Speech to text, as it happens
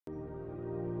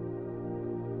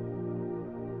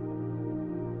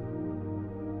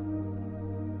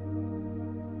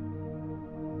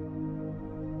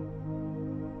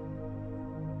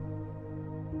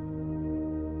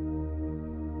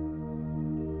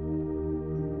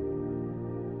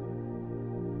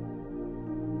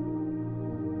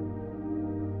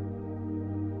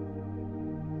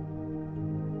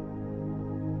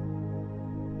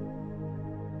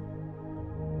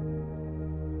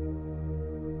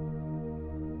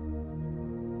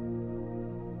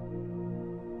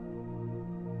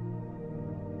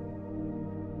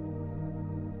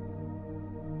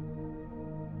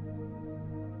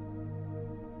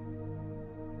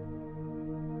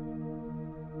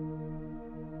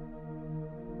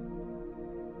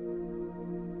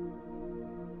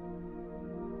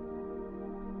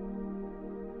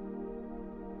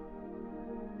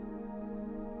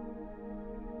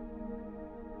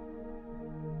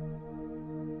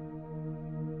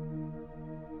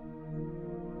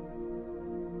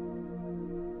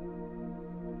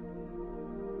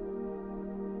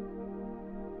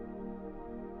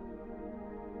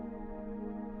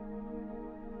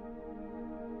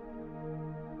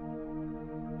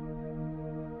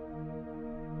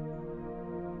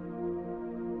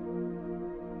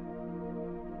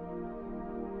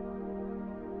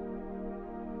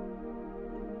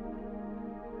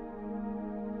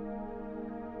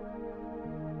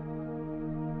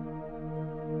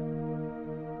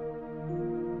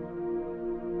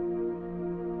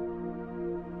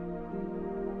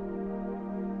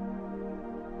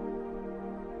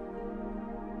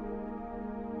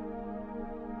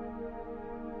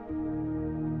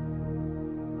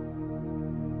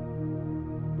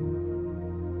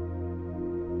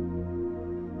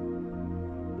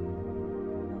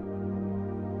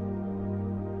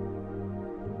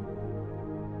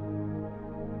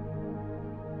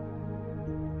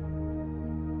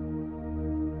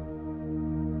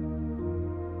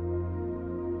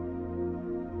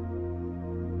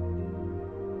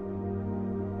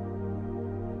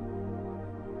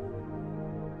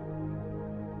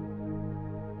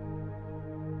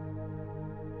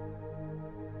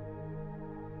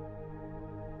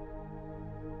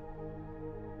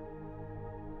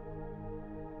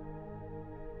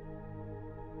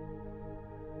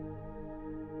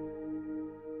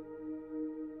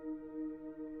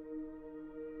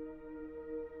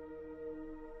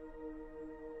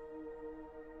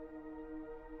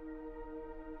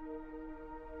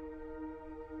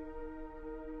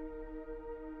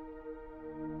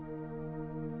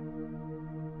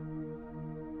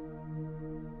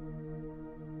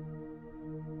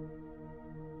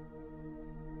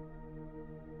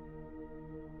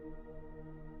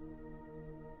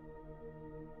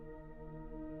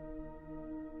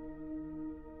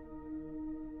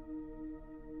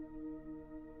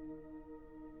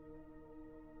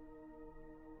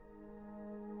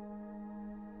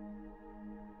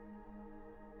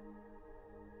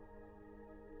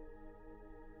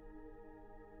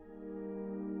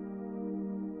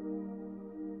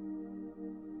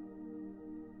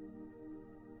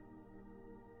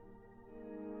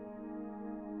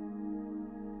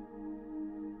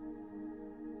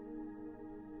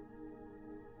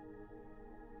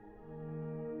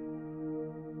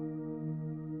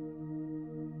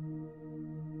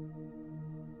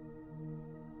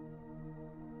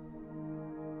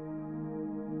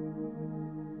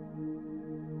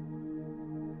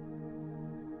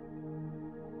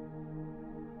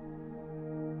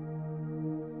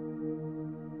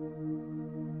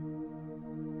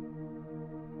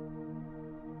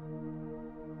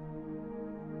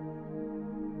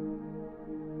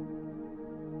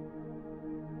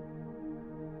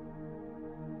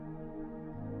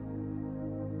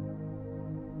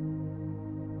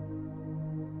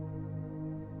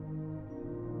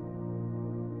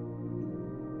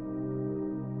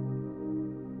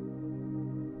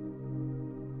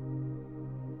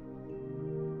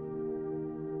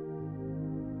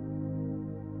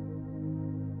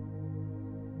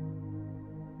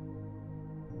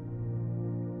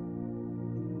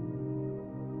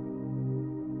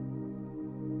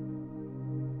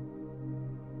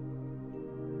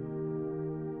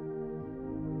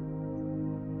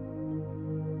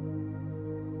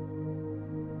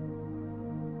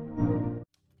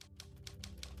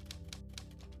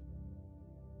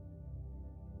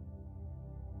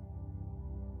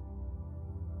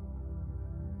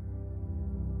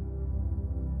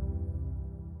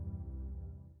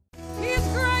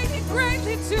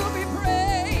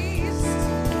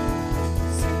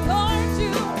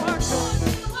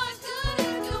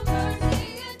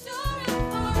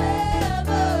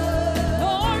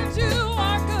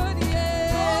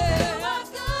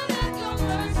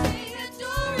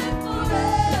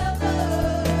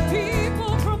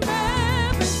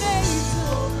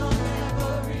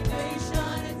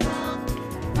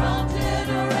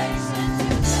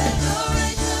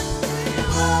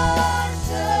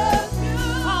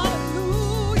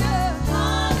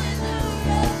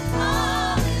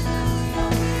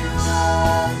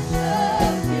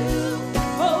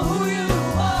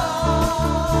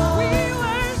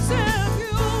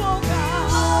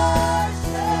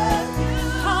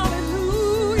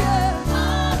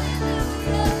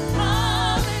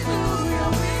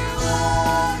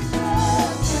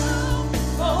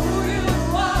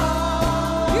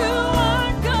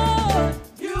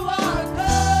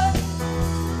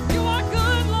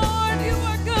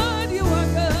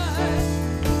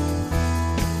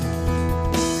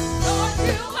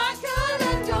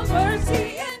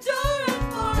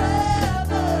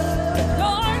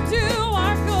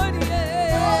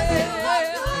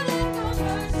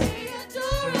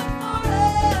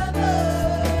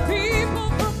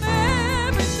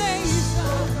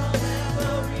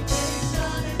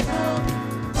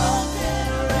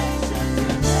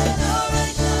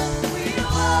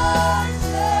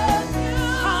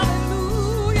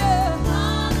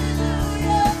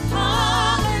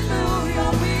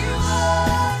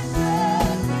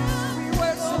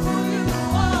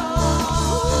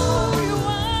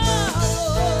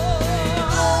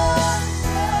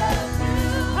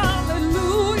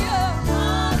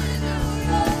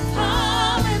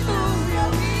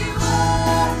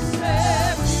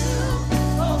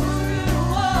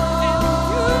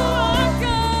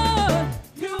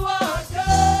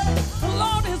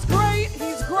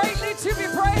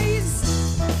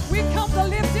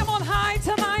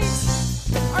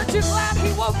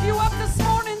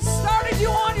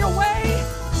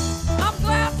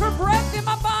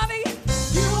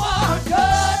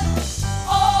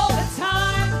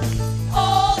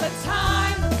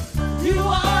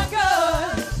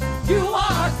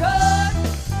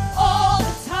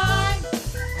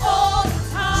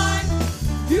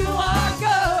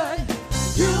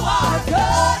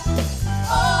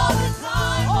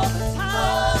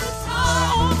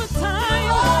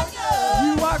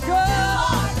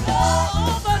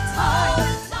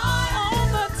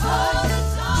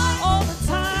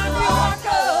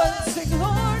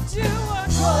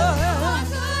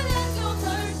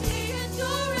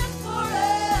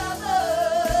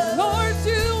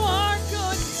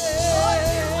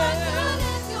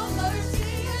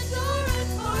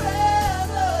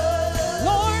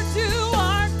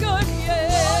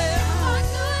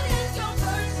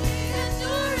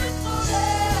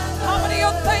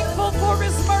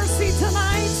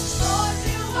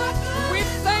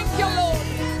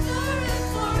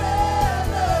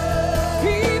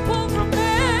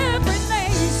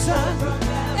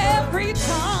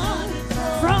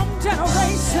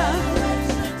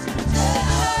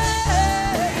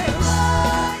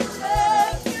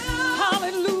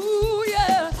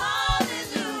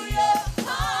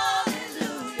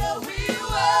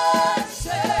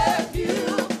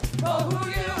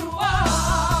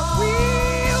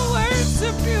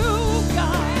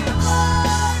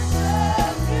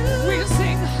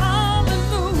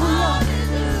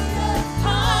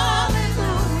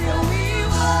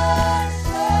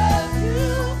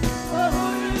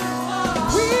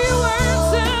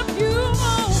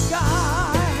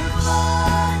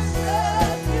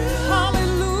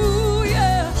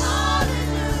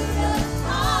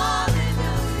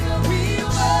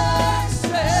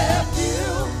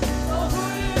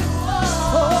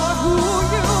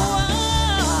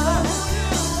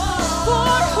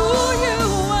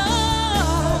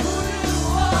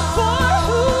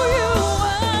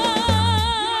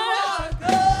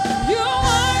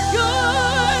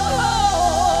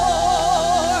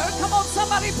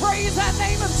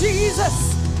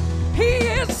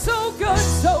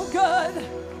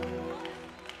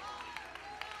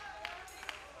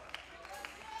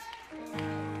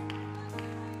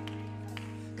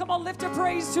Come on, lift a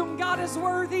praise to him. God is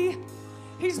worthy.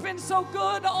 He's been so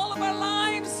good all of our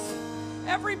lives.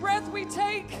 Every breath we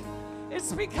take,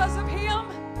 it's because of him.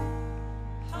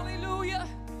 Hallelujah.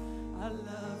 I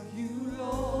love you,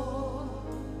 Lord,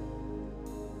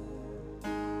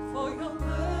 for your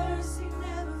mercy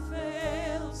never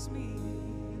fails me.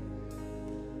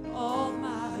 All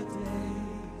my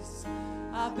days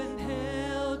I've been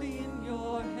held in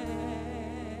your hands.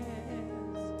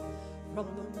 From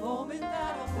the moment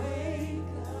that I wake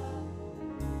up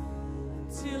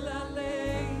till I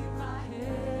lay my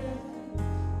head,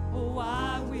 oh,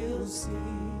 I will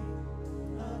sing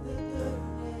of the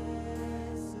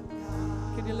goodness of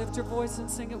God. Can you lift your voice and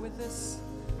sing it with us?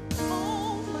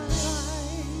 All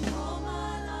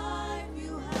my life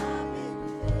you have been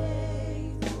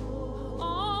faithful.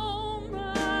 All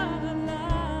my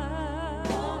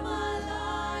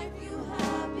life you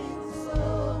have been so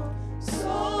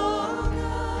good.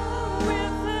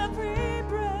 With every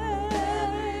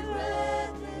breath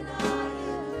that I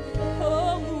am,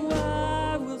 oh,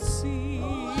 I will sing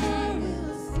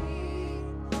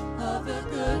of the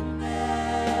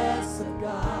goodness of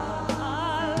God.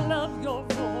 I love your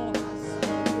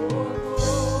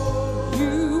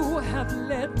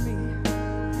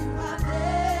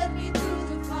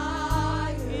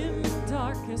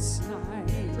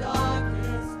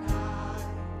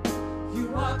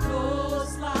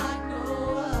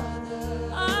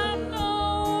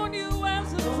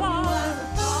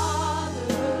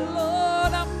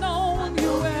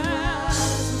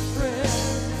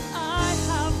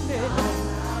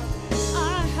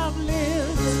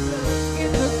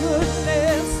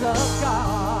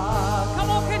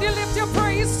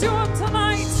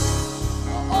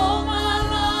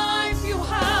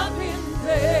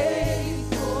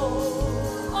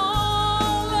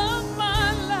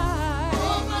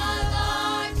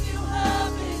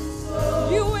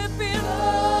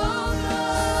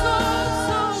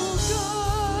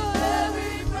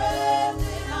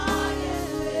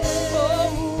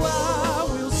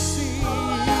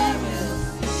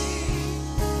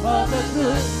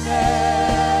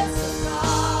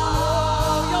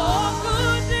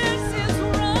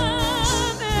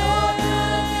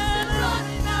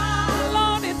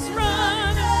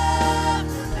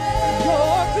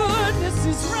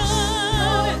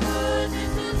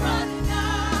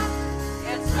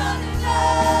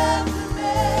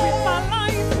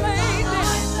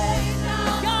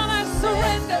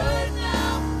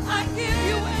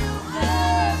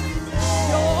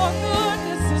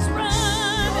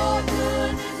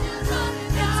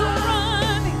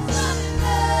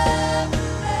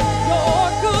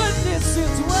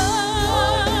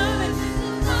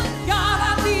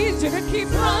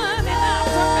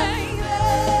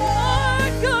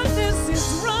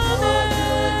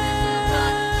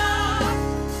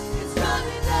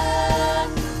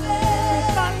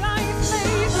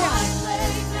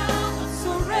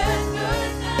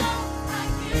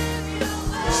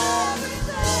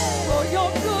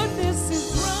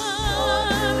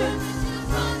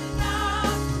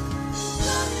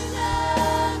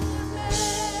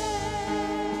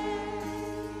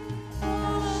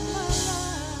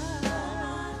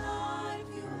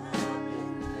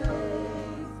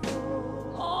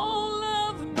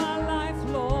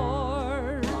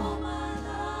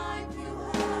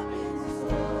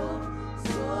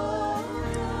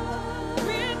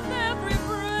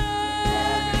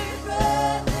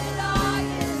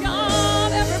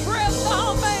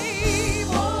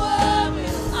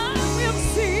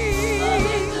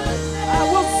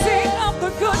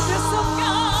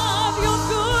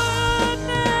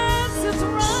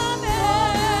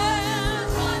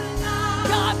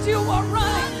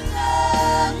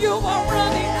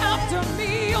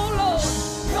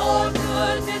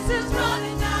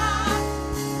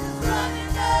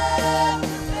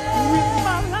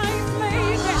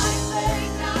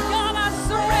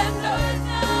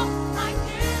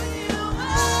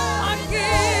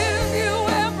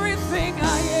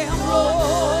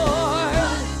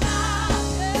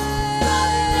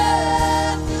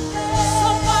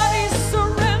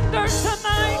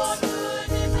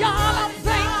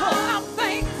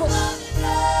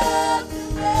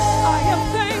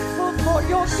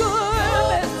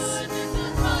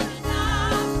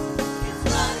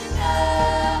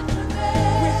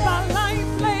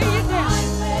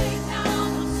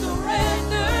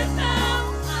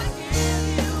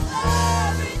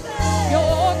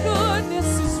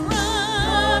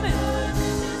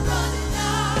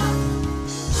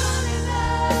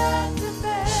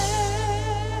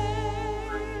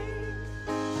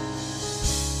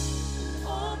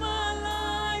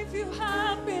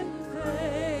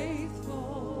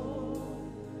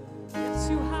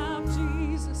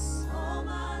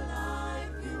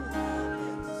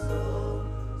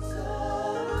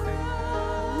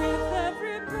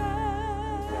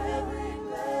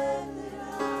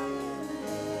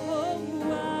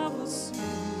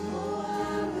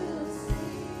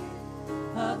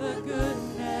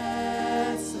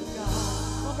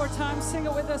time, sing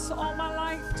it with us. All my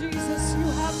life, Jesus, you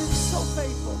have been so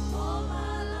faithful. All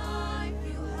my life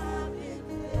you have been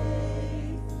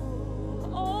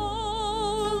faithful.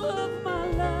 All of my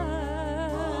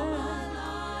life. All my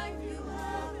life you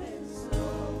have been so,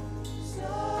 so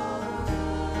good.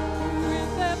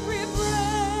 With every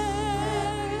breath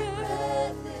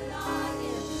that I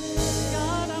am living,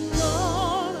 God, I'm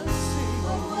gonna sing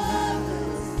oh, I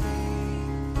will sing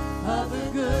of the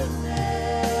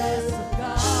goodness of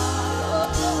God.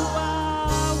 Oh,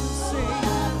 I will sing.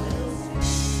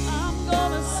 I'm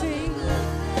gonna sing.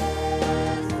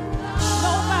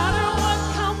 No matter what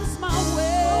comes my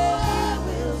way,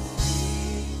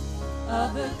 of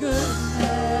the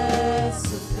goodness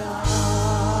of God.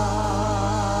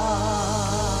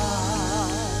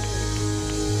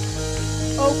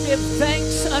 Oh, give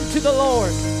thanks unto the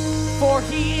Lord, for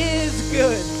he is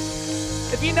good.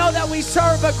 If you know that we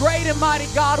serve a great and mighty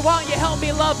God, why don't you help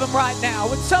me love him right now?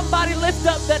 Would somebody lift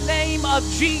up the name of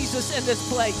Jesus in this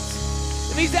place?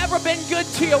 If he's ever been good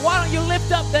to you, why don't you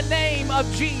lift up the name of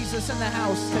Jesus in the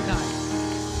house tonight?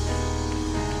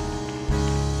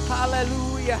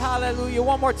 Hallelujah, hallelujah.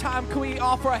 One more time, can we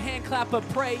offer a hand clap of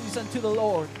praise unto the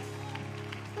Lord?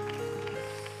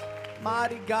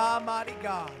 Mighty God, mighty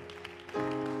God.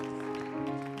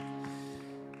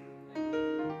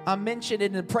 I mentioned it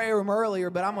in the prayer room earlier,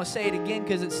 but I'm going to say it again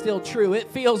because it's still true. It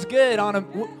feels good on a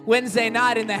Wednesday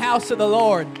night in the house of the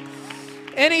Lord.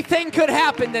 Anything could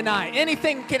happen tonight.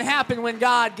 Anything can happen when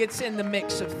God gets in the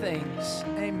mix of things.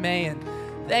 Amen.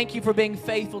 Thank you for being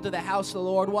faithful to the house of the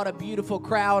Lord. What a beautiful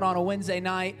crowd on a Wednesday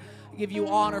night. I give you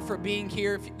honor for being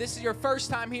here. If this is your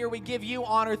first time here, we give you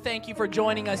honor. Thank you for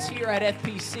joining us here at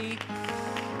FPC.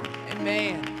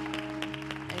 Amen.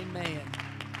 Amen.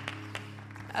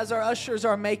 As our ushers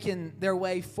are making their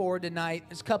way forward tonight,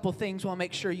 there's a couple things we'll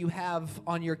make sure you have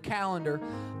on your calendar.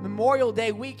 Memorial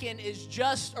Day weekend is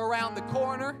just around the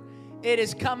corner. It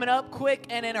is coming up quick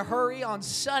and in a hurry on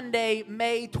Sunday,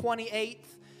 May 28th.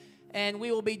 And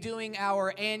we will be doing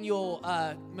our annual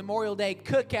Memorial Day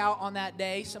cookout on that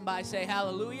day. Somebody say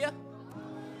hallelujah.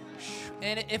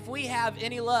 And if we have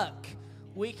any luck,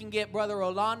 we can get Brother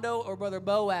Rolando or Brother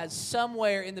Boaz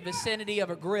somewhere in the vicinity of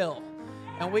a grill.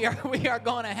 And we are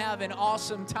going to have an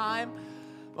awesome time.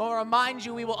 I'll remind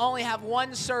you, we will only have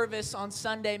one service on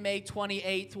Sunday, May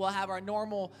 28th. We'll have our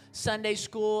normal Sunday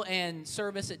school and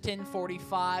service at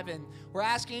 10:45. And we're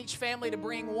asking each family to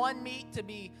bring one meat to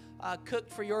be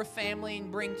cooked for your family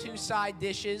and bring 2 side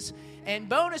dishes. And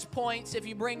bonus points if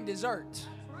you bring dessert.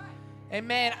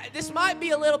 Amen. This might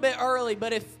be a little bit early,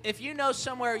 but if you know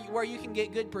somewhere where you can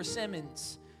get good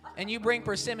persimmons and you bring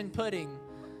persimmon pudding,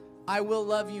 I will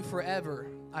love you forever,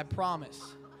 I promise.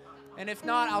 And if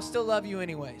not, I'll still love you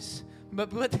anyways.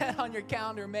 But put that on your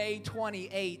calendar. May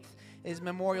 28th is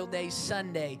Memorial Day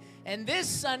Sunday. And this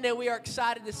Sunday, we are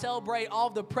excited to celebrate all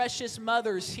of the precious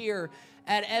mothers here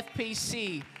at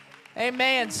FPC.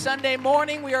 Amen. Sunday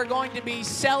morning, we are going to be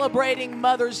celebrating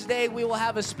Mother's Day. We will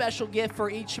have a special gift for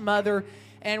each mother,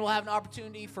 and we'll have an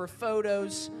opportunity for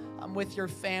photos with your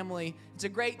family. It's a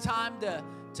great time to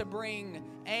bring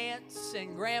aunts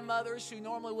and grandmothers who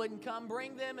normally wouldn't come.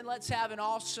 Bring them, and let's have an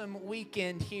awesome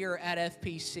weekend here at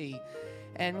FPC.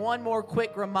 And one more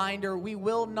quick reminder, we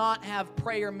will not have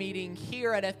prayer meeting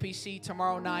here at FPC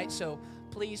tomorrow night, so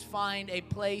please find a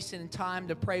place and time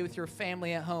to pray with your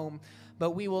family at home.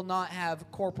 But we will not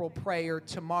have corporal prayer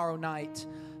tomorrow night,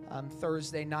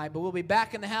 Thursday night. But we'll be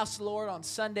back in the house of the Lord on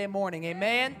Sunday morning.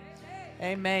 Amen?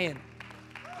 Amen.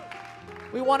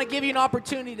 We want to give you an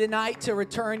opportunity tonight to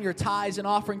return your tithes and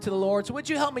offering to the Lord. So would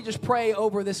you help me just pray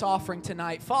over this offering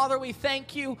tonight? Father, we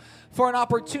thank you for an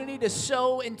opportunity to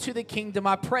sow into the kingdom.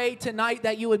 I pray tonight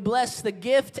that you would bless the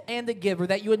gift and the giver,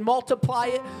 that you would multiply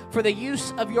it for the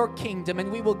use of your kingdom.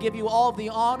 And we will give you all the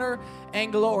honor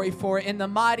and glory for it. In the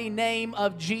mighty name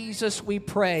of Jesus, we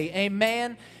pray.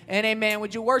 Amen and amen.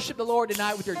 Would you worship the Lord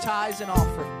tonight with your tithes and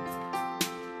offering?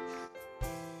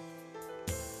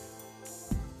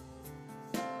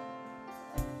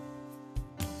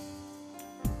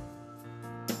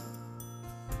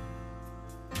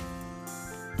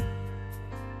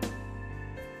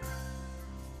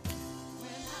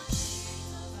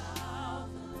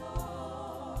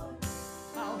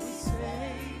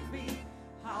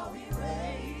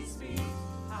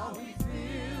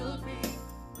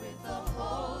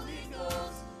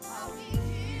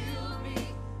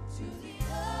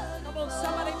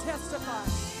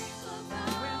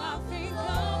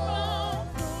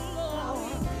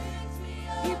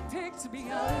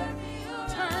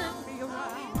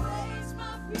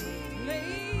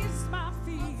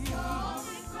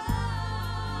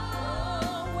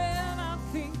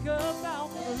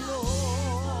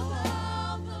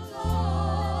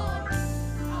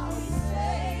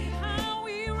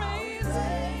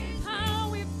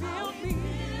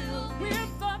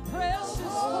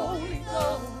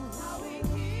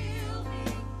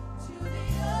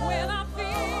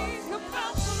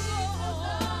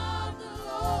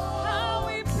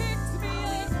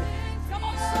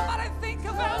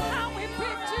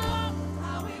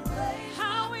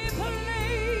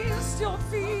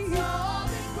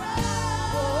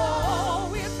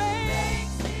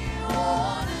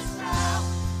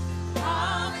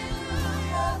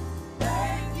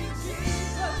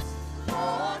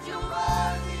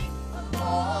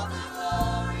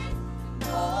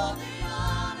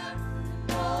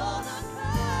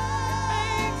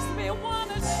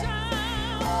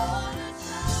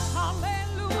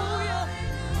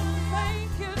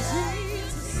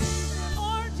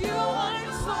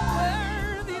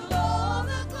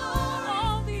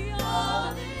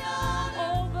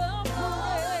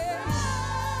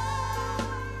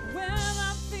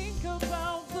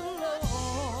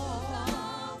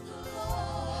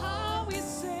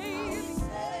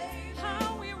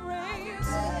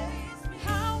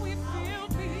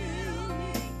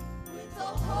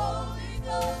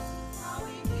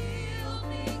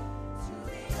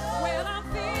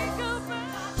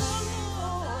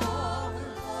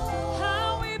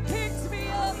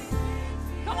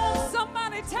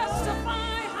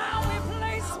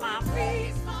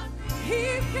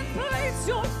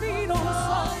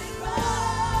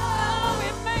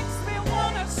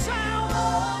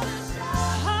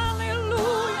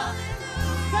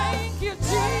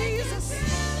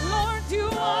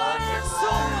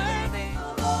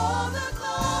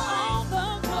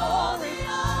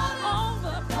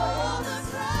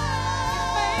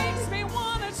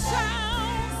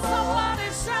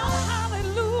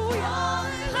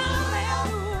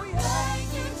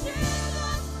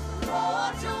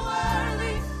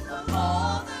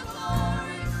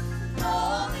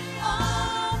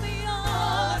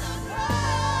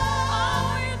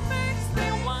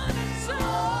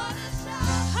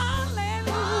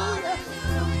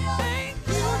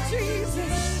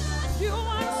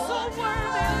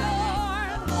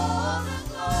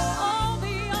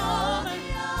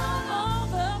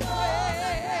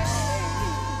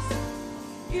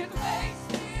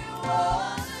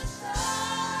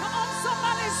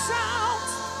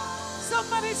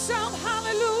 Somebody shout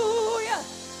hallelujah.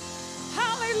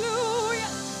 Hallelujah.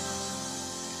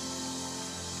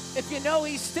 If you know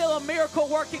he's still a miracle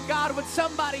working God, would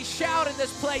somebody shout in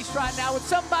this place right now? Would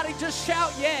somebody just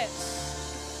shout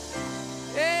yes?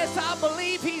 Yes, I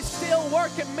believe he's still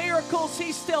working miracles.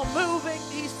 He's still moving.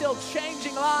 He's still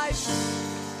changing lives.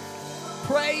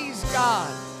 Praise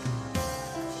God.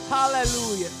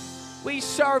 Hallelujah. We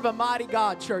serve a mighty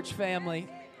God, church family.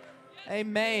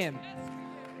 Amen.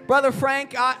 Brother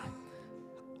Frank, I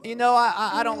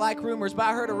don't like rumors, but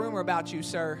I heard a rumor about you,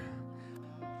 sir.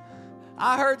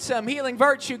 I heard some healing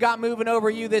virtue got moving over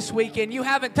you this weekend. You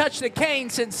haven't touched the cane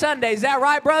since Sunday. Is that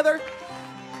right, brother?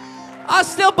 I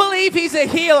still believe he's a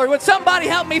healer. Would somebody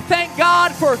help me thank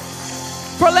God for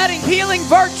letting healing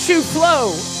virtue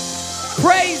flow?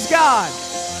 Praise God.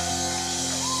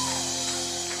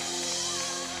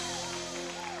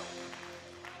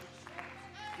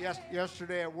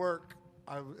 Yesterday at work,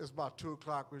 it was about 2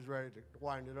 o'clock. We was ready to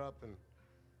wind it up, and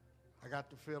I got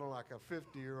to feeling like a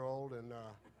 50-year-old, and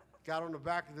got on the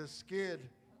back of this skid,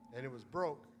 and it was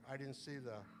broke. I didn't see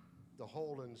the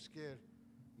hole in the skid.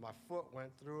 My foot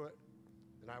went through it,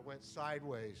 and I went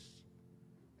sideways,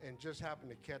 and just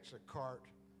happened to catch a cart,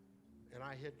 and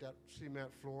I hit that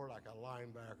cement floor like a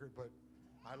linebacker. But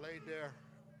I laid there,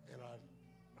 and I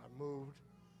moved.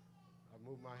 I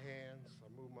moved my hands.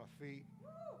 I moved my feet.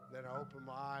 Then I opened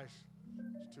my eyes.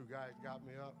 These 2 guys got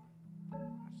me up. I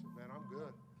said, man, I'm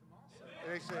good.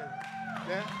 And they said,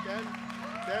 then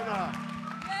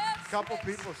a couple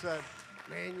people said,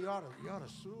 man, you ought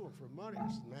to sue them for money. I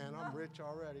said, man, I'm rich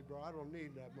already, bro. I don't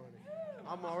need that money.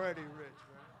 I'm already rich,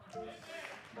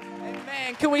 man.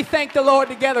 Amen. Can we thank the Lord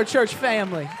together, church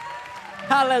family?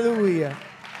 Hallelujah.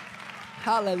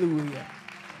 Hallelujah.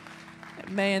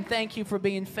 Man, thank you for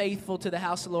being faithful to the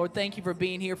house of the Lord. Thank you for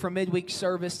being here for midweek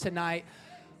service tonight.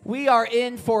 We are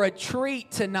in for a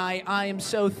treat tonight. I am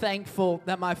so thankful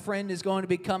that my friend is going to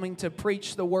be coming to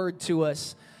preach the word to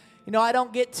us. You know, I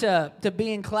don't get to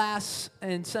be in class,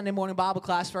 in Sunday morning Bible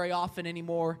class, very often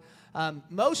anymore,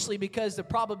 mostly because the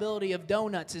probability of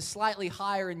donuts is slightly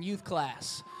higher in youth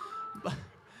class.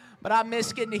 But I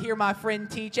miss getting to hear my friend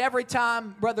teach. Every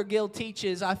time Brother Gill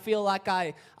teaches, I feel like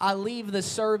I leave the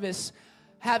service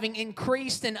having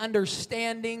increased in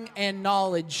understanding and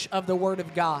knowledge of the Word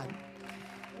of God.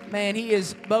 Man, he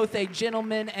is both a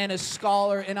gentleman and a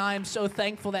scholar, and I am so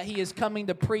thankful that he is coming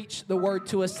to preach the Word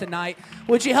to us tonight.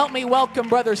 Would you help me welcome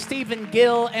Brother Stephen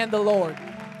Gill and the Lord?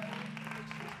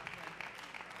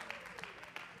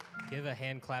 Give a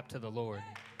hand clap to the Lord.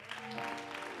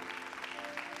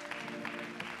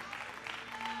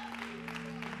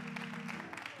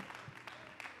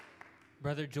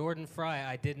 Brother Jordan Fry,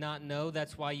 I did not know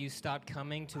that's why you stopped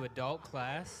coming to adult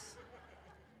class.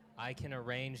 I can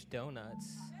arrange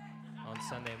donuts on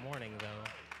Sunday morning, though.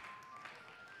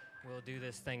 We'll do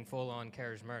this thing full on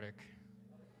charismatic.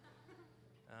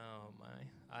 Oh, my.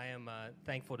 I am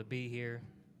thankful to be here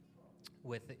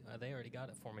with, they already got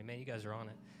it for me. Man, you guys are on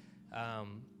it.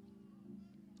 I'm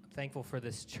thankful for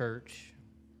this church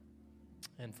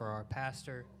and for our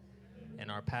pastor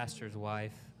and our pastor's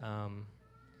wife.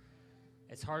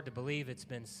 It's hard to believe it's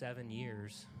been 7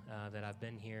 years that I've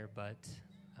been here, but,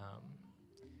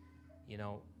 you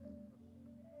know,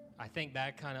 I think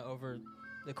back kind of over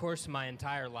the course of my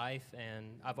entire life, and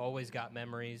I've always got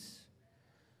memories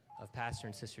of Pastor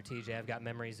and Sister TJ. I've got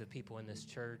memories of people in this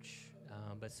church,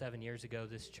 but 7 years ago,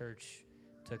 this church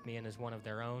took me in as one of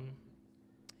their own,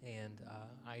 and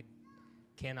I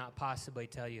cannot possibly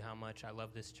tell you how much I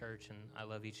love this church, and I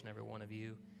love each and every one of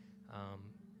you.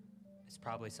 It's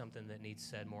probably something that needs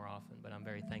said more often, but I'm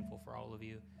very thankful for all of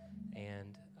you.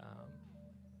 And,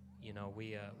 you know,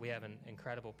 we have an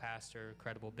incredible pastor,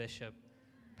 incredible bishop,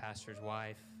 pastor's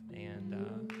wife, and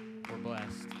we're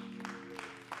blessed.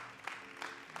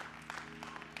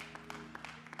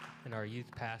 And our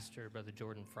youth pastor, Brother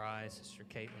Jordan Fry, Sister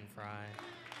Caitlin Fry.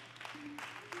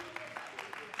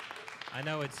 I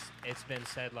know it's been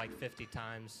said like 50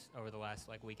 times over the last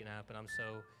week and a half, but I'm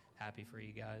so happy for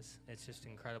you guys. It's just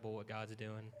incredible what God's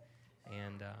doing,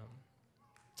 and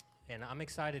I'm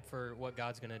excited for what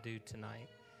God's going to do tonight.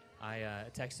 I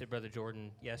texted Brother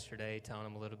Jordan yesterday telling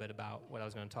him a little bit about what I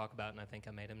was going to talk about, and I think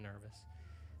I made him nervous,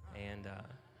 and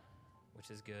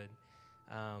which is good.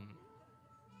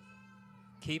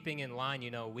 Keeping in line,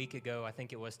 you know, a week ago, I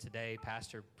think it was today,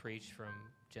 Pastor preached from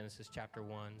Genesis chapter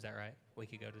 1. Is that right? A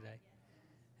week ago today.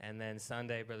 And then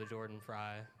Sunday, Brother Jordan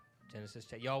Fry,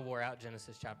 y'all wore out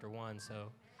Genesis chapter 1,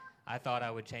 so I thought I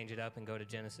would change it up and go to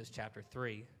Genesis chapter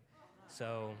 3.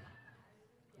 So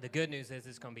the good news is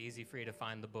it's going to be easy for you to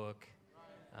find the book.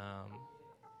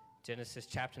 Genesis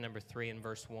chapter number 3 and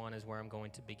verse 1 is where I'm going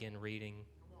to begin reading.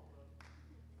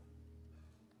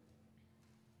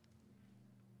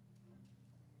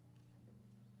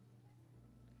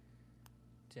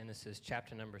 Genesis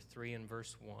chapter number 3 and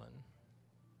verse 1.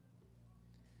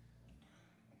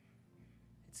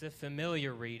 It's a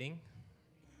familiar reading.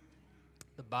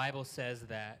 The Bible says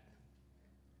that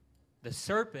the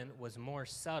serpent was more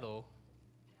subtle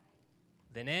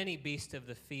than any beast of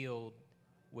the field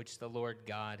which the Lord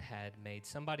God had made.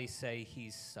 Somebody say,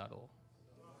 he's subtle.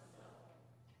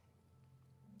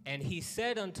 And he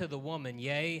said unto the woman,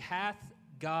 yea, hath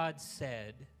God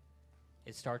said,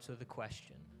 it starts with a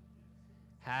question.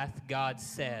 Hath God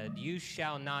said, you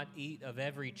shall not eat of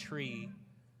every tree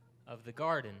of the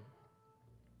garden?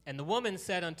 And the woman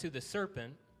said unto the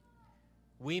serpent,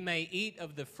 we may eat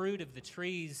of the fruit of the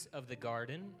trees of the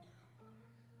garden,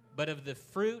 but of the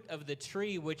fruit of the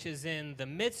tree which is in the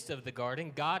midst of the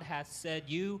garden, God hath said,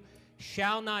 you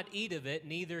shall not eat of it,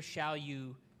 neither shall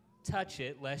you touch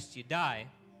it, lest you die.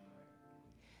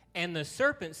 And the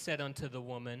serpent said unto the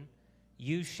woman,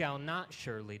 you shall not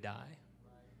surely die.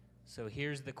 So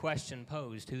here's the question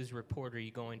posed. Whose report are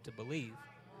you going to believe?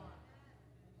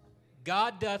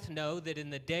 God doth know that in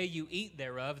the day you eat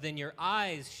thereof, then your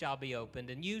eyes shall be opened,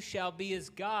 and you shall be as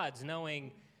gods,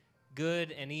 knowing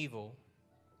good and evil.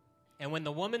 And when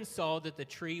the woman saw that the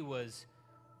tree was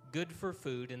good for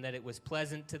food, and that it was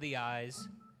pleasant to the eyes,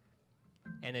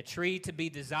 and a tree to be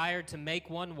desired to make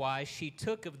one wise, she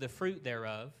took of the fruit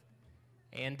thereof,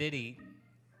 and did eat,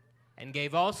 and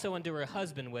gave also unto her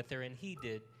husband with her, and he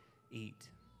did eat.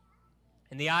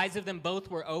 And the eyes of them both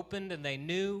were opened, and they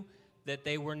knew that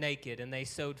they were naked, and they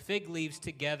sewed fig leaves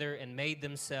together and made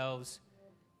themselves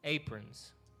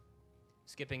aprons.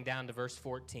 Skipping down to verse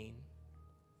 14.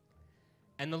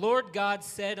 And the Lord God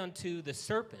said unto the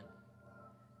serpent,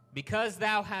 because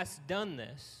thou hast done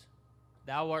this,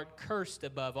 thou art cursed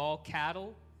above all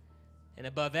cattle, and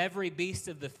above every beast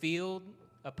of the field.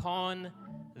 Upon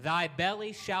thy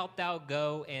belly shalt thou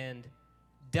go, and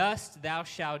dust thou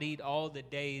shalt eat all the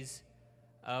days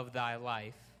of thy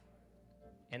life.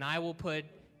 And I will put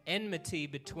enmity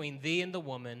between thee and the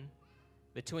woman,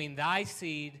 between thy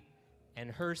seed and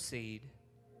her seed.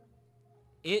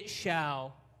 It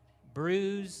shall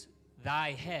bruise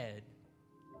thy head.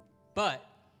 But,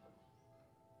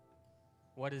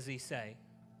 what does he say?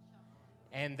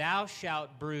 And thou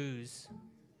shalt bruise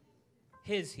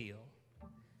his heel.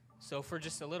 So for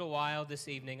just a little while this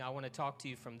evening, I want to talk to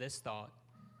you from this thought.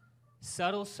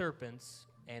 Subtle serpents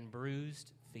and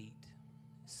bruised feet.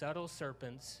 Subtle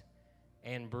serpents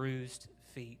and bruised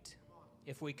feet.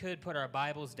 If we could put our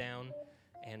Bibles down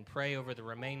and pray over the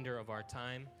remainder of our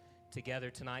time together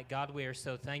tonight. God, we are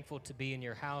so thankful to be in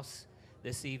your house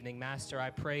this evening. Master, I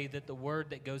pray that the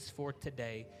word that goes forth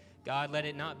today, God, let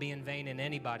it not be in vain in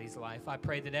anybody's life. I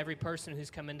pray that every person who's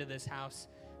come into this house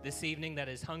this evening that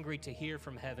is hungry to hear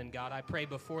from heaven, God, I pray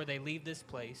before they leave this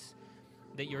place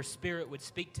that your spirit would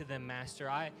speak to them,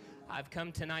 Master. I've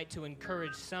come tonight to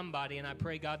encourage somebody, and I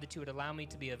pray, God, that you would allow me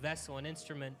to be a vessel, an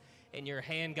instrument in your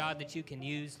hand, God, that you can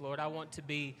use. Lord, I want to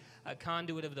be a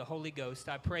conduit of the Holy Ghost.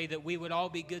 I pray that we would all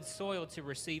be good soil to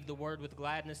receive the word with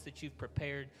gladness that you've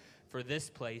prepared for this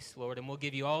place, Lord, and we'll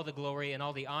give you all the glory and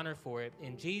all the honor for it.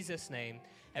 In Jesus' name.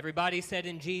 Everybody said,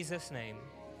 in Jesus' name.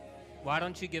 Why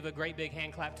don't you give a great big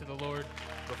hand clap to the Lord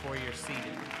before you're seated?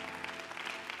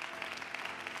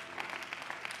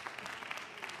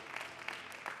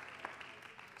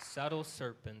 Subtle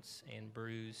serpents and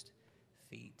bruised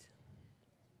feet.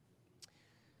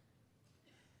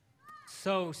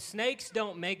 So snakes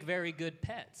don't make very good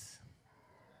pets.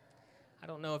 I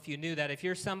don't know if you knew that. If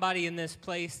you're somebody in this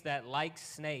place that likes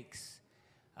snakes,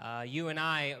 you and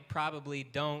I probably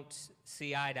don't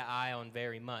see eye to eye on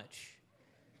very much.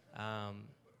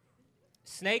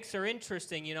 Snakes are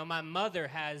interesting. You know, my mother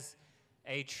has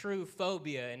a true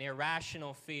phobia, an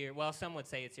irrational fear. Well, some would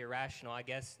say it's irrational. I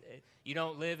guess you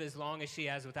don't live as long as she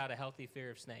has without a healthy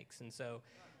fear of snakes. And so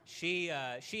she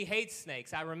hates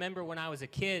snakes. I remember when I was a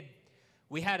kid,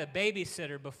 we had a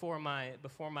babysitter before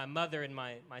my mother and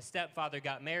my stepfather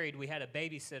got married. We had a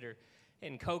babysitter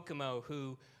in Kokomo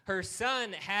who, her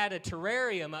son had a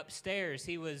terrarium upstairs.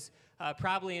 He was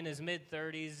probably in his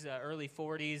mid-30s, early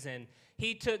 40s, and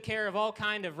he took care of all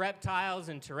kind of reptiles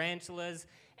and tarantulas,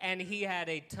 and he had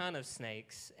a ton of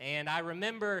snakes. And I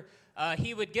remember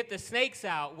he would get the snakes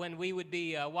out when we would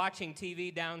be watching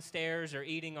TV downstairs or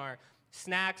eating our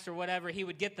snacks or whatever, he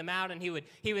would get them out, and he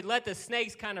would let the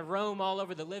snakes kind of roam all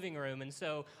over the living room. And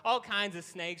so all kinds of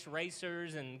snakes,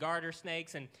 racers and garter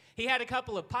snakes. And he had a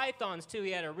couple of pythons too.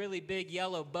 He had a really big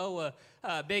yellow boa,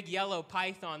 big yellow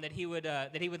python that he would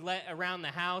let around the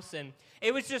house. And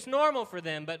it was just normal for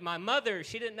them. But my mother,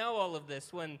 she didn't know all of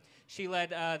this when she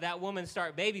let that woman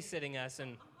start babysitting us.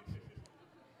 And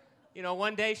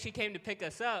one day she came to pick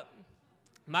us up.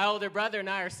 My older brother and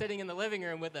I are sitting in the living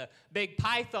room with a big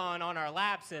python on our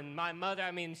laps, and my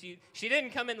mother, she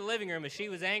didn't come in the living room, but she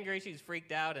was angry, she was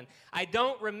freaked out, and I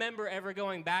don't remember ever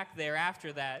going back there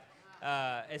after that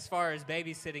as far as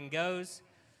babysitting goes.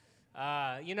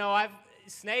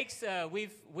 Snakes,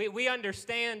 we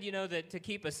understand, that to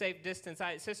keep a safe distance.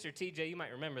 Sister TJ, you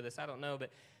might remember this, I don't know,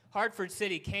 but Hartford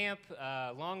City Camp,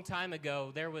 a long time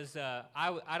ago, there was,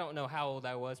 I don't know how old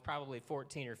I was, probably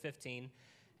 14 or 15,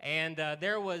 and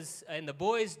there was, in the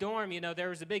boys' dorm, there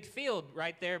was a big field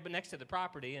right there but next to the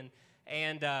property,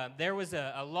 and there was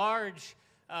a large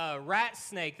rat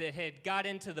snake that had got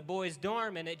into the boys'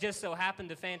 dorm, and it just so happened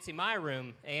to fancy my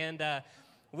room. And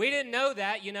we didn't know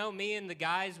that, me and the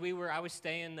guys, I was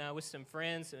staying with some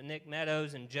friends, Nick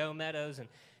Meadows and Joe Meadows,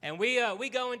 and we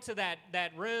go into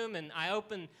that room, and I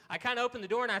kind of opened the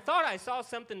door, and I thought I saw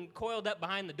something coiled up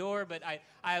behind the door, but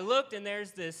I looked, and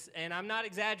there's this, and I'm not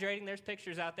exaggerating, there's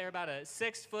pictures out there about a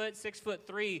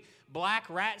 6'3" black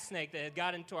rat snake that had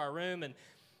got into our room, and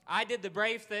I did the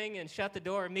brave thing and shut the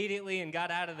door immediately and got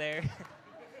out of there.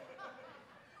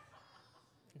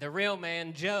 The real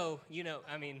man, Joe,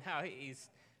 how he's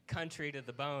country to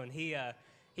the bone.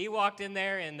 He walked in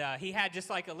there, and he had just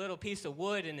like a little piece of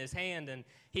wood in his hand, and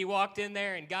he walked in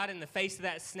there and got in the face of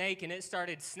that snake, and it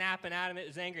started snapping at him. It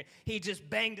was angry. He just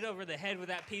banged it over the head with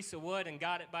that piece of wood and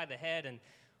got it by the head, and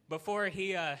before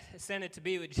he sent it to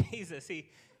be with Jesus,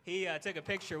 he took a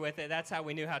picture with it. That's how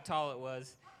we knew how tall it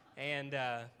was. And,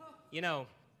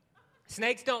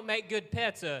 snakes don't make good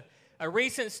pets. A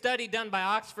recent study done by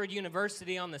Oxford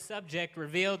University on the subject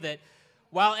revealed that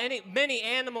while many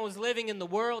animals living in the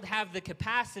world have the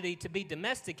capacity to be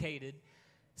domesticated,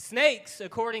 snakes,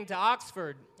 according to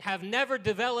Oxford, have never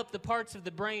developed the parts of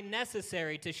the brain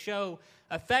necessary to show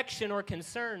affection or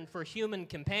concern for human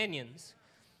companions.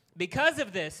 Because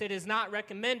of this, it is not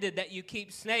recommended that you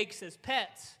keep snakes as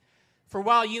pets. For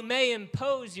while you may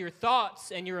impose your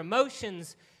thoughts and your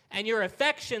emotions and your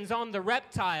affections on the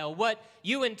reptile, what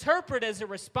you interpret as a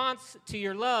response to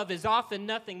your love is often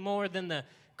nothing more than the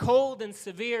cold and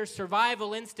severe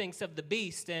survival instincts of the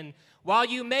beast. And while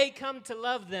you may come to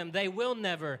love them, they will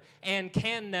never and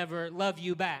can never love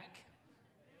you back.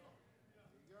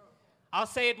 I'll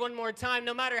say it one more time.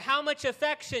 No matter how much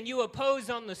affection you oppose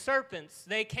on the serpents,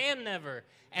 they can never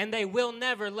and they will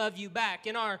never love you back.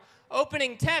 In our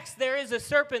opening text, there is a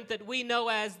serpent that we know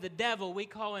as the devil. We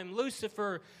call him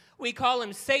Lucifer. We call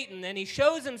him Satan. And he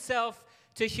shows himself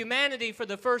to humanity for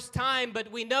the first time,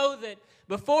 but we know that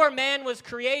before man was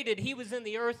created, he was in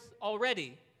the earth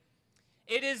already.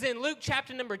 It is in Luke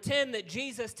chapter number 10 that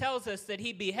Jesus tells us that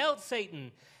he beheld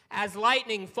Satan as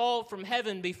lightning fall from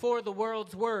heaven before the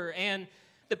worlds were. And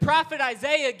the prophet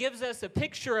Isaiah gives us a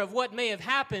picture of what may have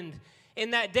happened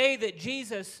in that day that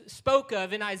Jesus spoke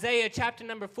of. In Isaiah chapter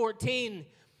number 14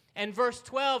 and verse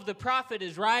 12, the prophet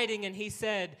is writing, and he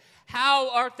said, "How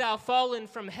art thou fallen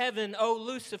from heaven, O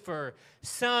Lucifer,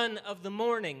 son of the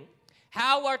morning?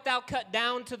 How art thou cut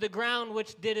down to the ground,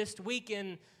 which didst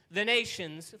weaken the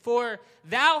nations? For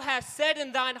thou hast said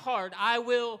in thine heart, I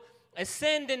will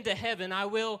ascend into heaven. I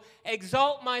will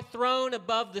exalt my throne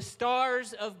above the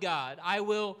stars of God. I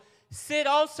will sit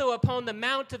also upon the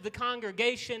mount of the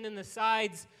congregation in the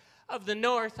sides of the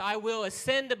north. I will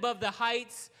ascend above the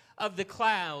heights of the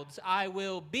clouds. I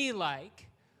will be like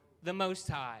the Most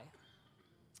High."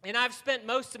 And I've spent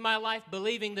most of my life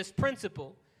believing this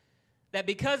principle, that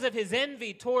because of his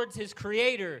envy towards his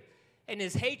Creator and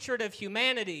his hatred of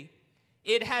humanity,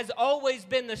 it has always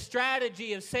been the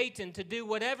strategy of Satan to do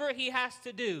whatever he has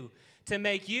to do to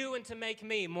make you and to make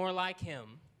me more like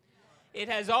him. It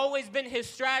has always been his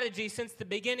strategy since the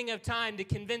beginning of time to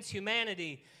convince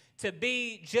humanity to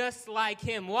be just like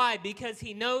him. Why? Because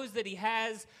he knows that he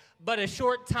has but a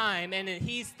short time, and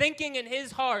he's thinking in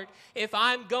his heart, if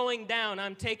I'm going down,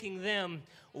 I'm taking them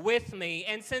with me.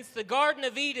 And since the Garden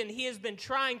of Eden, he has been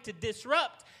trying to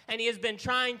disrupt, and he has been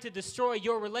trying to destroy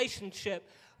your relationship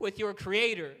with your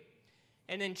Creator,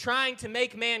 and in trying to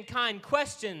make mankind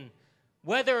question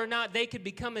whether or not they could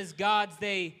become as gods,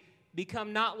 they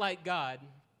become not like God,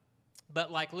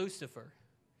 but like Lucifer.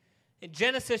 In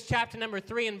Genesis chapter number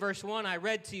 3 and verse 1, I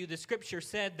read to you, the scripture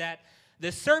said that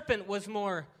the serpent was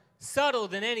more subtle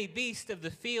than any beast of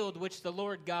the field which the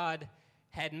Lord God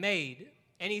had made.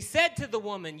 And he said to the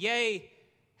woman, Yea,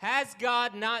 has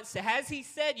he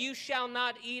said, you shall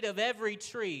not eat of every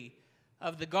tree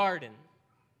of the garden?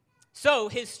 So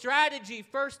his strategy,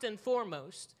 first and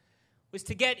foremost, was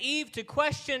to get Eve to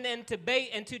question and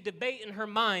to debate in her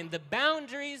mind the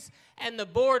boundaries and the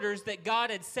borders that God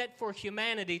had set for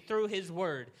humanity through his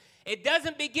word. It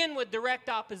doesn't begin with direct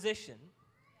opposition.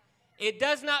 It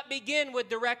does not begin with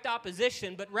direct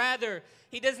opposition, but rather,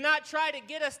 he does not try to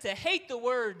get us to hate the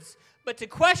words, but to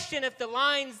question if the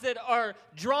lines that are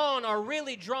drawn are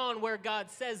really drawn where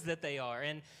God says that they are.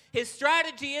 And his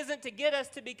strategy isn't to get us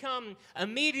to become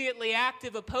immediately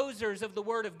active opposers of the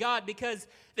Word of God, because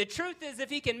the truth is,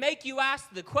 if he can make you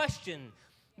ask the question,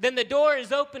 then the door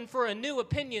is open for a new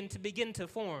opinion to begin to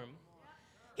form.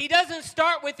 He doesn't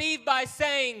start with Eve by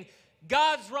saying,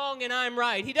 God's wrong and I'm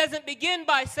right. He doesn't begin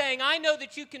by saying, I know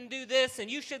that you can do this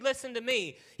and you should listen to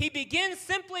me. He begins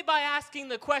simply by asking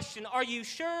the question, are you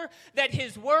sure that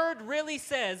his word really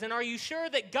says, and are you sure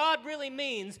that God really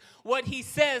means what he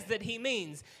says that he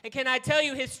means? And can I tell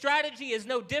you, his strategy is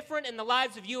no different in the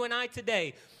lives of you and I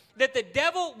today. That the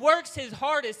devil works his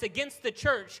hardest against the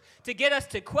church to get us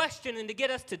to question and to get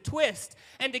us to twist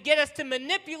and to get us to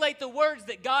manipulate the words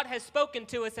that God has spoken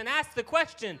to us and ask the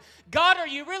question, God, are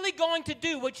you really going to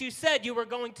do what you said you were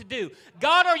going to do?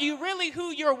 God, are you really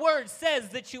who your word says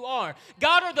that you are?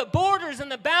 God, are the borders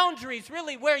and the boundaries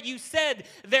really where you said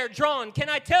they're drawn? Can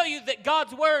I tell you that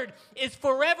God's word is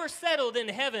forever settled in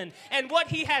heaven, and what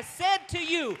he has said to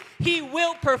you, he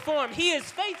will perform. He is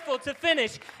faithful to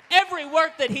finish every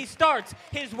work that he starts.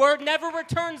 His word never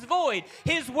returns void.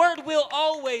 His word will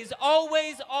always,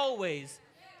 always, always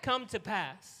come to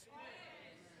pass.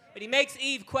 But he makes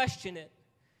Eve question it.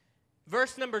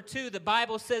 Verse number 2, the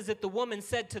Bible says that the woman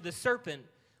said to the serpent,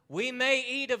 we may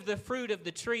eat of the fruit of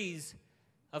the trees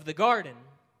of the garden,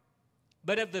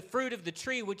 but of the fruit of the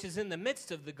tree which is in the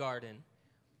midst of the garden,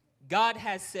 God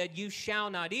has said, you shall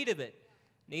not eat of it,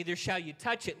 neither shall you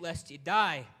touch it, lest you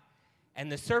die. And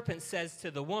the serpent says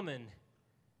to the woman,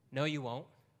 no, you won't.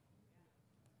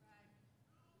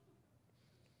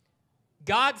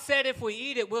 God said if we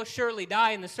eat it, we'll surely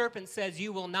die. And the serpent says,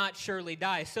 you will not surely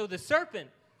die. So the serpent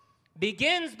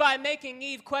begins by making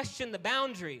Eve question the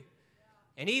boundary.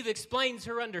 And Eve explains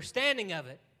her understanding of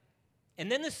it.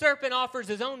 And then the serpent offers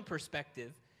his own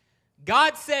perspective.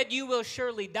 God said you will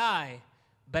surely die,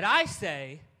 but I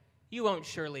say you won't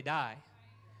surely die.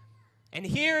 And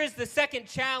here is the second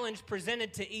challenge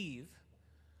presented to Eve.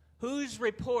 Whose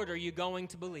report are you going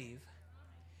to believe?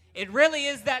 It really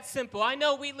is that simple. I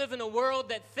know we live in a world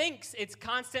that thinks it's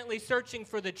constantly searching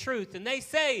for the truth. And they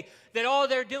say that all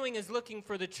they're doing is looking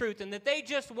for the truth and that they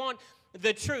just want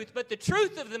the truth. But the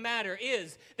truth of the matter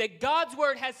is that God's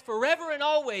word has forever and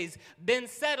always been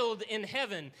settled in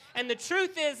heaven. And the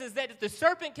truth is that if the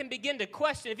serpent can begin to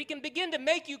question, if he can begin to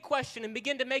make you question and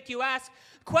begin to make you ask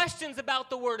questions about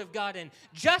the word of God and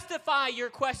justify your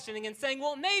questioning and saying,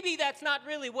 well, maybe that's not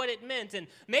really what it meant, and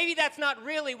maybe that's not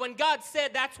really when God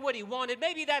said that's what he wanted,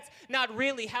 maybe that's not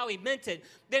really how he meant it,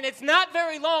 then it's not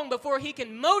very long before he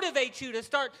can motivate you to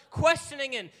start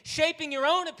questioning and shaping your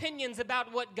own opinions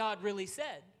about what God really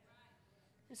said.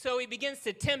 And so he begins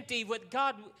to tempt Eve with,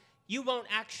 God, you won't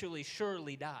actually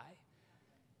surely die.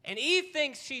 And Eve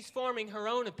thinks she's forming her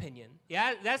own opinion.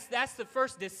 Yeah, that's the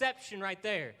first deception right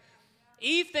there.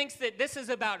 Eve thinks that this is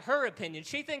about her opinion.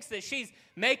 She thinks that she's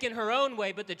making her own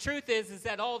way, but the truth is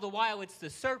that all the while it's the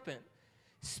serpent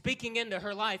speaking into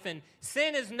her life. And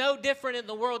sin is no different in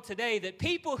the world today, that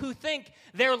people who think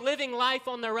they're living life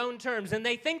on their own terms, and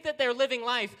they think that they're living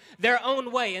life their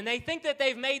own way, and they think that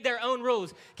they've made their own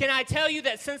rules. Can I tell you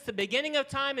that since the beginning of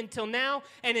time until now,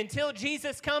 and until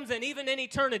Jesus comes, and even in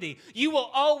eternity, you will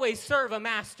always serve a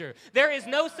master. There is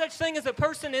no such thing as a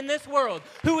person in this world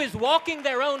who is walking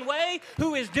their own way,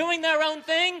 who is doing their own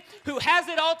thing, who has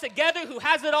it all together, who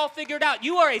has it all figured out.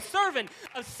 You are a servant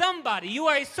of somebody. You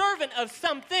are a servant of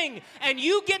something, and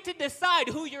you get to decide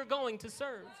who you're going to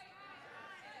serve.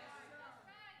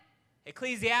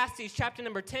 Ecclesiastes chapter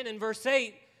number 10 and verse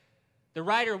 8, the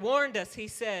writer warned us. He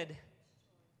said,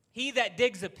 he that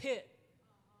digs a pit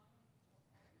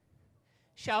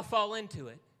shall fall into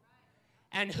it,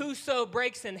 and whoso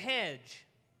breaks an hedge,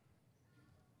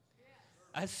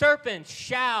 a serpent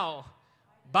shall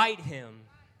bite him.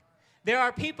 There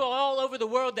are people all over the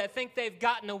world that think they've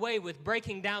gotten away with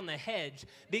breaking down the hedge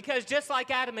because just like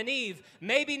Adam and Eve,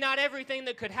 maybe not everything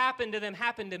that could happen to them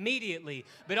happened immediately.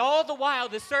 But all the while,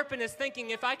 the serpent is thinking,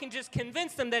 if I can just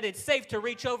convince them that it's safe to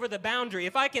reach over the boundary,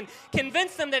 if I can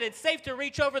convince them that it's safe to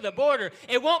reach over the border,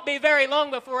 it won't be very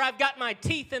long before I've got my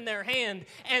teeth in their hand.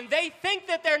 And they think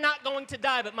that they're not going to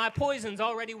die, but my poison's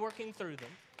already working through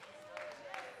them.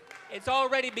 It's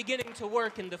already beginning to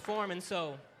work and deform, and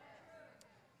so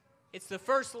it's the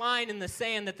first line in the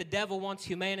sand that the devil wants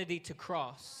humanity to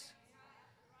cross.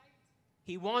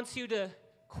 He wants you to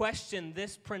question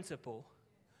this principle.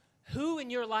 Who in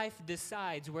your life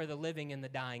decides where the living and the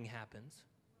dying happens?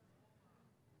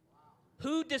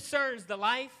 Who discerns the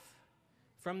life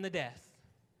from the death?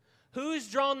 Who's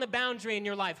drawn the boundary in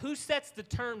your life? Who sets the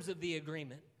terms of the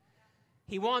agreement?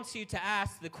 He wants you to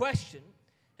ask the question.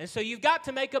 And so you've got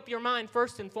to make up your mind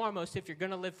first and foremost if you're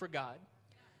going to live for God.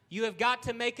 You have got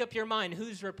to make up your mind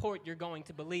whose report you're going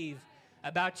to believe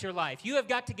about your life. You have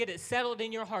got to get it settled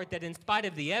in your heart that in spite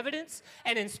of the evidence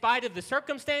and in spite of the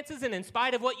circumstances and in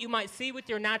spite of what you might see with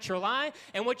your natural eye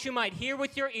and what you might hear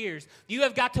with your ears, you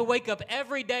have got to wake up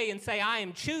every day and say, I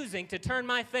am choosing to turn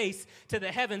my face to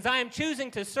the heavens. I am choosing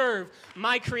to serve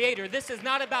my Creator. This is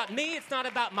not about me. It's not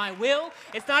about my will.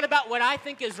 It's not about what I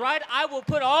think is right. I will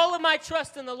put all of my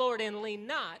trust in the Lord and lean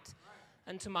not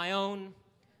unto my own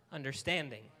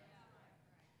understanding.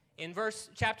 In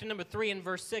chapter number 3 and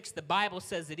verse 6, the Bible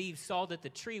says that Eve saw that the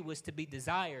tree was to be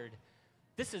desired.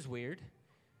 This is weird.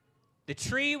 The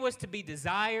tree was to be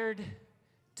desired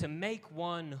to make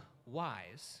one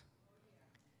wise.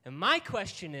 And my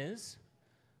question is,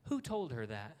 who told her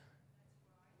that?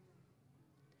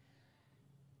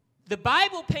 The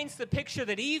Bible paints the picture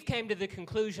that Eve came to the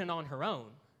conclusion on her own.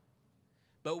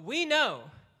 But we know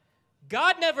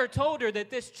God never told her that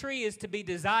this tree is to be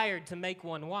desired to make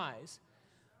one wise.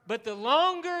 But the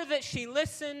longer that she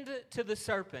listened to the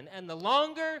serpent and the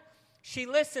longer she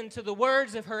listened to the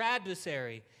words of her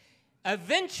adversary,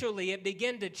 eventually it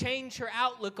began to change her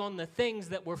outlook on the things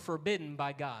that were forbidden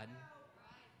by God.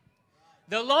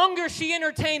 The longer she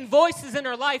entertained voices in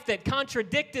her life that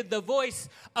contradicted the voice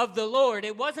of the Lord,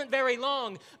 it wasn't very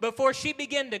long before she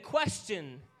began to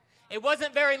question. It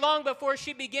wasn't very long before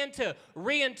she began to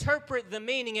reinterpret the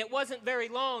meaning. It wasn't very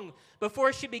long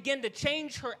before she began to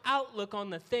change her outlook on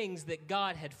the things that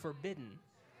God had forbidden.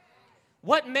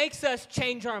 What makes us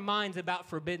change our minds about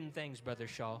forbidden things, Brother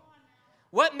Shaw?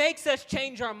 What makes us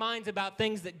change our minds about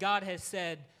things that God has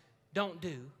said, don't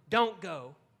do, don't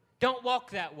go, don't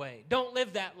walk that way, don't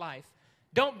live that life,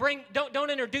 don't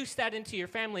introduce that into your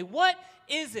family? What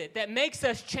is it that makes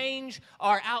us change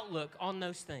our outlook on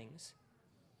those things?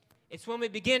 It's when we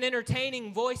begin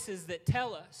entertaining voices that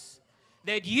tell us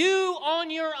that you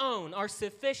on your own are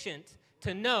sufficient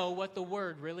to know what the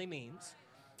word really means.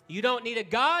 You don't need a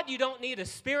God. You don't need a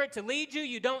spirit to lead you.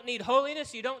 You don't need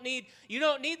holiness. You don't need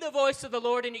the voice of the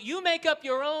Lord. And you make up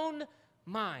your own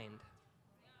mind.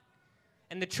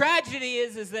 And the tragedy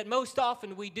is that most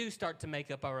often we do start to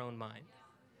make up our own mind.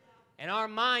 And our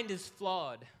mind is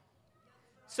flawed.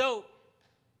 So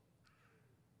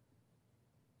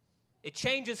it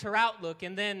changes her outlook,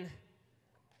 and then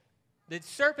the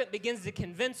serpent begins to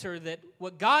convince her that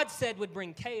what God said would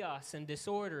bring chaos and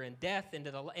disorder and death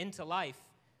into life,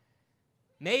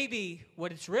 maybe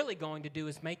what it's really going to do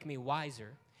is make me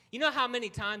wiser. You know how many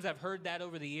times I've heard that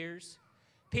over the years?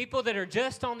 People that are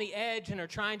just on the edge and are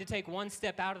trying to take one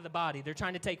step out of the body. They're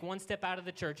trying to take one step out of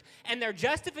the church. And their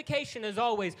justification is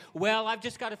always, well, I've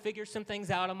just got to figure some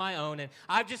things out on my own. And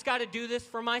I've just got to do this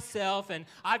for myself. And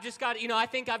I've just got to, I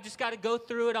think I've just got to go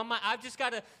through it on my,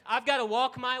 I've got to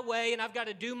walk my way and I've got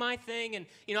to do my thing. And,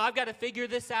 I've got to figure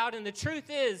this out. And the truth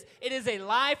is, it is a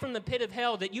lie from the pit of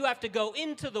hell that you have to go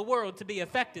into the world to be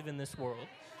effective in this world.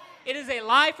 It is a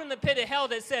lie from the pit of hell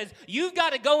that says you've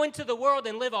got to go into the world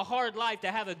and live a hard life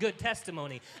to have a good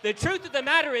testimony. The truth of the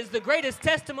matter is the greatest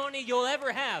testimony you'll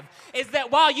ever have is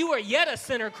that while you were yet a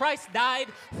sinner, Christ died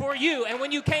for you. And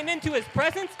when you came into his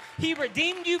presence, he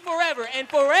redeemed you forever. And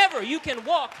forever you can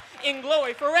walk in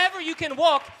glory. Forever you can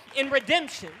walk in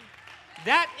redemption.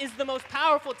 That is the most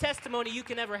powerful testimony you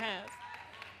can ever have.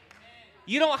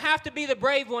 You don't have to be the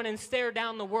brave one and stare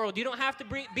down the world. You don't have to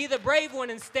be the brave one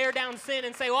and stare down sin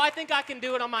and say, well, I think I can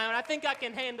do it on my own. I think I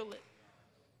can handle it.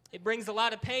 It brings a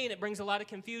lot of pain. It brings a lot of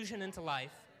confusion into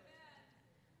life.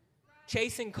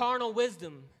 Chasing carnal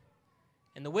wisdom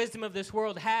and the wisdom of this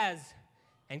world has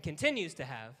and continues to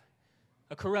have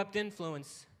a corrupt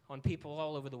influence on people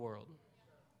all over the world.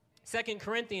 2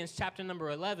 Corinthians chapter number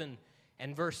 11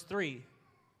 and verse 3.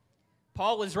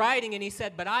 Paul was writing and he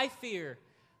said, but I fear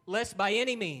lest by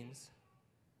any means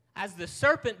As the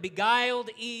serpent beguiled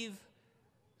Eve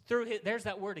through his, there's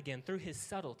that word again, through his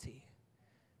subtlety.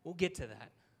 We'll get to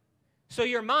that. So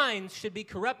your minds should be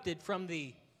corrupted from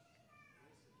the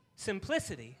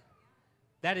simplicity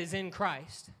that is in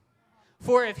Christ.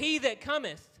 For if he that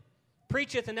cometh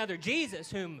preacheth another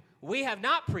Jesus, whom we have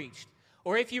not preached,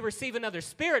 or if you receive another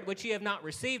spirit which ye have not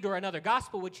received, or another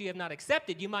gospel which ye have not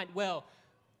accepted, you might well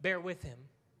bear with him.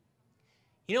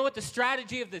 You know what the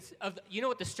strategy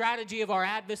of our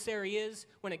adversary is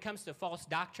when it comes to false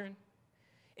doctrine?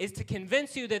 Is to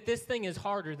convince you that this thing is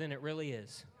harder than it really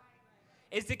is.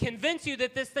 Is to convince you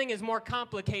that this thing is more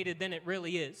complicated than it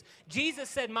really is. Jesus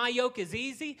said, my yoke is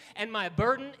easy and my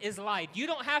burden is light. You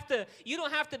don't have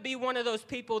to be one of those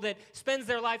people that spends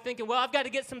their life thinking, well, I've got to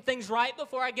get some things right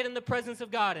before I get in the presence of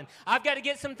God, and I've got to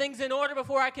get some things in order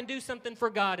before I can do something for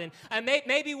God, and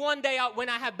maybe one day when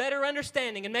I have better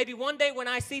understanding, and maybe one day when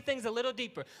I see things a little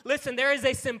deeper. Listen, there is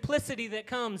a simplicity that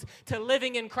comes to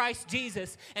living in Christ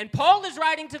Jesus, and Paul is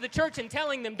writing to the church and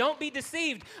telling them, don't be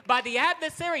deceived by the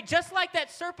adversary, just like that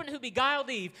serpent who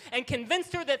beguiled Eve and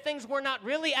convinced her that things were not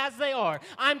really as they are.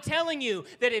 I'm telling you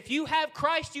that if you have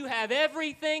Christ, you have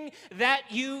everything that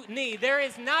you need. There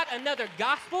is not another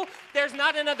gospel. There's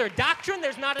not another doctrine.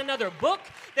 There's not another book.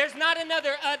 There's not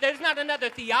another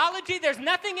theology. There's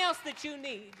nothing else that you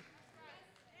need.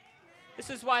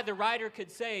 This is why the writer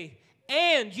could say,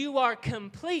 and you are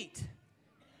complete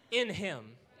in him.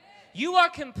 You are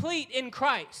complete in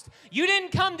Christ. You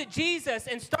didn't come to Jesus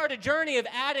and start a journey of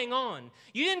adding on.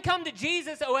 You didn't come to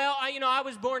Jesus, I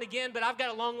was born again, but I've got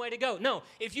a long way to go. No,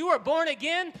 if you were born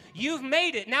again, you've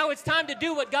made it. Now it's time to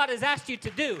do what God has asked you to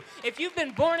do. If you've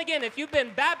been born again, if you've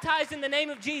been baptized in the name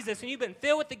of Jesus and you've been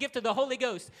filled with the gift of the Holy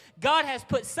Ghost, God has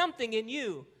put something in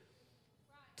you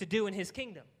to do in his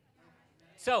kingdom.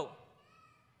 So,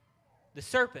 the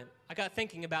serpent, I got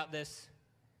thinking about this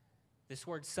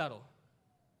word subtle.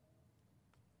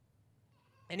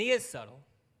 And he is subtle.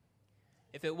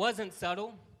 If it wasn't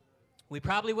subtle, we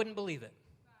probably wouldn't believe it.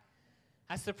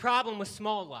 That's the problem with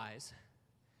small lies.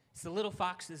 It's the little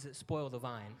foxes that spoil the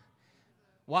vine.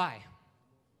 Why?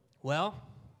 Well,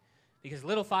 because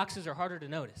little foxes are harder to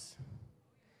notice.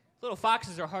 Little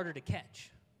foxes are harder to catch.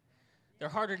 They're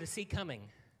harder to see coming.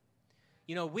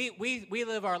 You know, we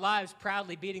live our lives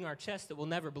proudly beating our chest that we'll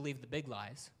never believe the big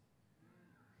lies.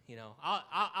 You know,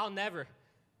 I'll never...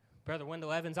 Brother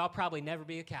Wendell Evans, I'll probably never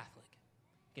be a Catholic.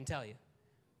 I can tell you.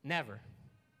 Never.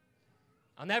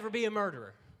 I'll never be a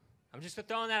murderer. I'm just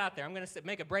throwing that out there. I'm going to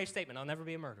make a brave statement. I'll never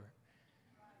be a murderer.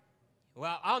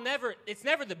 Well, it's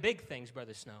never the big things,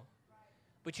 Brother Snow.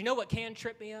 But you know what can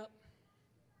trip me up?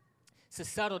 It's the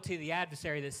subtlety of the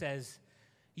adversary that says,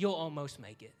 you'll almost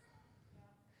make it.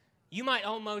 You might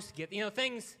almost get,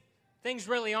 things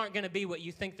really aren't going to be what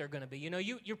you think they're going to be.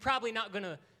 You're probably not going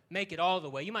to make it all the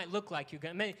way. You might look like you're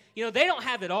going to. They don't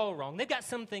have it all wrong. They've got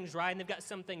some things right and they've got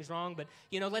some things wrong, but,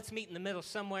 let's meet in the middle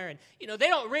somewhere. And, they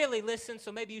don't really listen,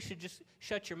 so maybe you should just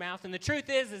shut your mouth. And the truth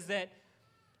is that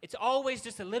it's always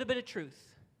just a little bit of truth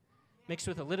mixed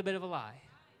with a little bit of a lie.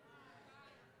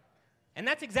 And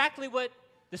that's exactly what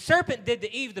the serpent did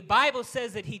to Eve. The Bible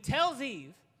says that he tells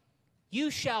Eve, you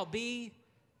shall be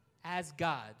as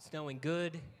gods, knowing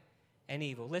good and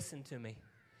evil. Listen to me.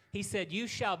 He said, you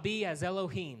shall be as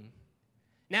Elohim.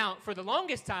 Now, for the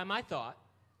longest time, I thought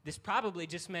this probably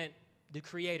just meant the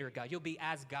creator God. You'll be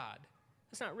as God.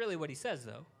 That's not really what he says,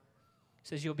 though. He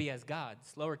says you'll be as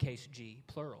gods, lowercase g,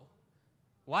 plural.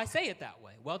 Why say it that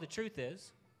way? Well, the truth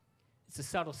is, it's a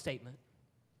subtle statement.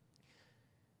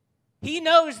 He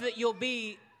knows that you'll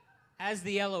be as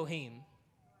the Elohim.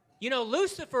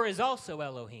 Lucifer is also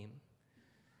Elohim.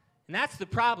 And that's the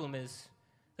problem is,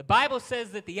 the Bible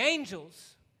says that the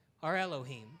angels are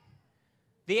Elohim.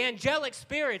 The angelic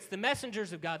spirits, the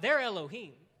messengers of God, they're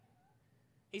Elohim.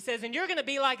 He says, and you're going to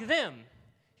be like them.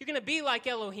 You're going to be like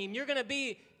Elohim. You're going to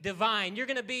be divine. You're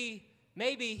going to be,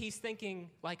 maybe he's thinking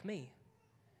like me.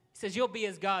 He says, you'll be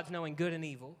as gods knowing good and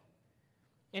evil.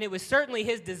 And it was certainly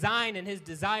his design and his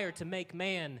desire to make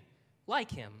man like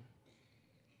him.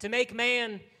 To make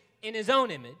man in his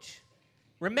own image.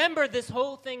 Remember, this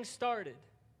whole thing started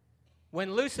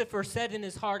when Lucifer said in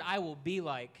his heart, I will be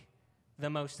like the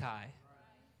Most High.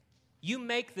 You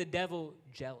make the devil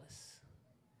jealous.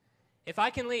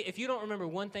 If you don't remember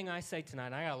one thing I say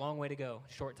tonight, I got a long way to go,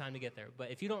 short time to get there,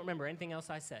 but if you don't remember anything else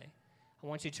I say, I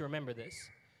want you to remember this.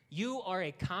 You are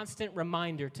a constant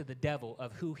reminder to the devil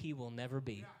of who he will never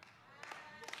be.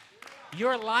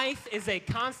 Your life is a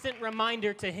constant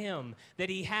reminder to him that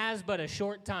he has but a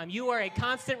short time. You are a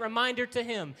constant reminder to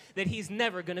him that he's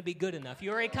never going to be good enough.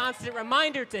 You are a constant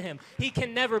reminder to him he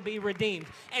can never be redeemed.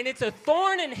 And it's a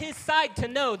thorn in his side to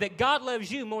know that God loves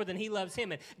you more than he loves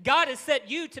him. And God has set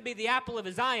you to be the apple of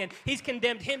his eye, and he's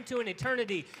condemned him to an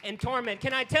eternity in torment.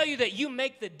 Can I tell you that you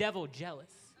make the devil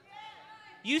jealous?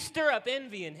 You stir up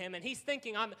envy in him, and he's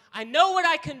thinking, I know what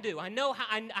I can do. I know how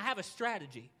I have a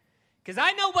strategy. Because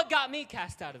I know what got me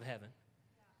cast out of heaven,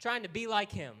 trying to be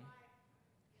like him.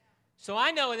 So I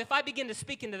know that if I begin to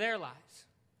speak into their lives,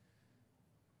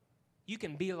 you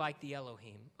can be like the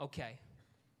Elohim. Okay.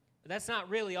 But that's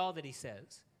not really all that he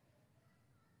says.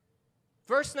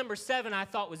 Verse number 7 I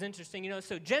thought was interesting.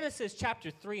 So Genesis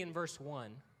chapter 3 and verse 1,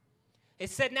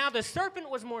 it said, now the serpent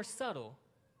was more subtle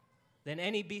than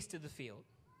any beast of the field.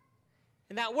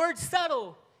 And that word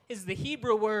subtle is the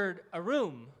Hebrew word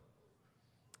arum.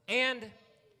 And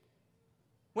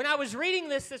when I was reading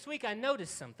this week, I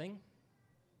noticed something.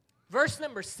 Verse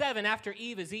number 7, after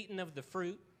Eve has eaten of the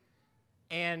fruit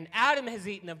and Adam has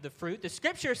eaten of the fruit, the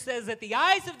scripture says that the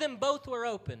eyes of them both were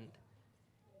opened,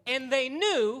 and they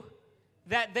knew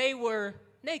that they were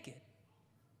naked.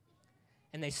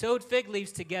 And they sewed fig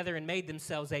leaves together and made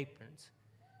themselves aprons.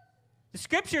 The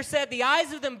scripture said the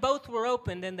eyes of them both were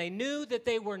opened, and they knew that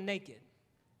they were naked.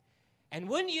 And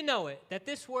wouldn't you know it, that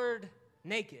this word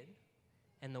naked,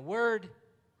 and the word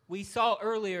we saw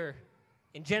earlier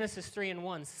in Genesis 3 and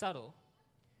 1, subtle.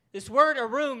 This word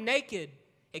arum, naked,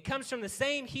 it comes from the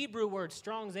same Hebrew word,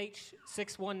 Strong's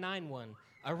H6191,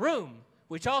 arum,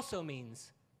 which also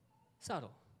means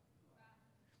subtle.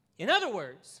 In other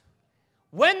words,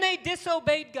 when they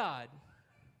disobeyed God,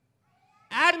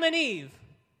 Adam and Eve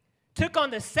took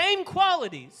on the same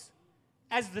qualities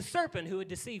as the serpent who had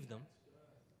deceived them.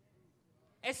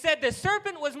 It said the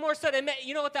serpent was more subtle.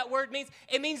 You know what that word means?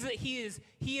 It means that he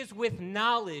is with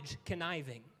knowledge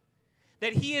conniving.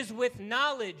 That he is with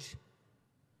knowledge.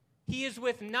 He is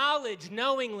with knowledge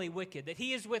knowingly wicked. That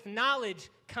he is with knowledge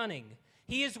cunning.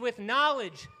 He is with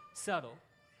knowledge subtle.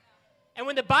 And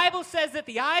when the Bible says that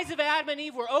the eyes of Adam and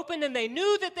Eve were opened and they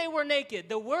knew that they were naked,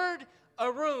 the word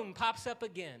arum pops up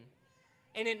again.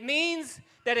 And it means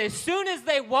that as soon as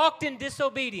they walked in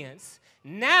disobedience,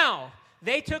 now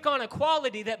they took on a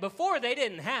quality that before they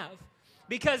didn't have,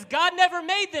 because God never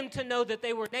made them to know that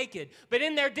they were naked. But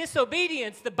in their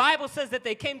disobedience, the Bible says that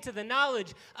they came to the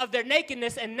knowledge of their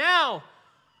nakedness, and now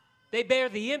they bear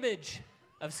the image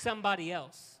of somebody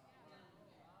else.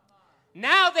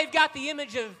 Now they've got the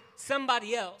image of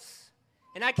somebody else.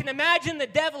 And I can imagine the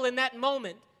devil in that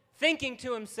moment thinking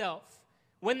to himself,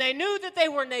 when they knew that they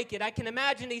were naked, I can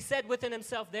imagine he said within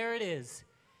himself, there it is.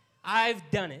 I've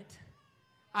done it.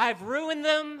 I've ruined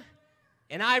them,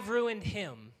 and I've ruined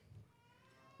him.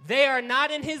 They are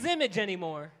not in his image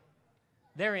anymore.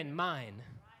 They're in mine.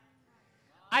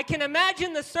 I can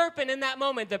imagine the serpent in that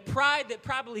moment, the pride that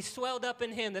probably swelled up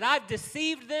in him, that I've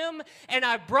deceived them, and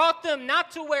I've brought them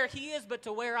not to where he is, but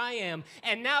to where I am.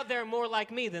 And now they're more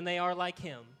like me than they are like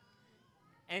him.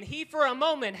 And he, for a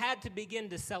moment, had to begin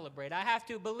to celebrate. I have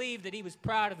to believe that he was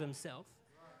proud of himself.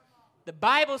 The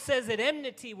Bible says that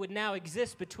enmity would now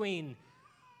exist between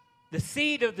the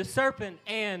seed of the serpent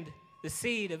and the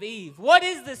seed of Eve. What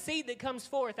is the seed that comes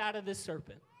forth out of this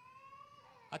serpent?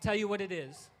 I'll tell you what it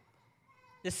is.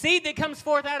 The seed that comes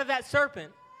forth out of that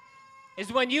serpent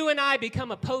is when you and I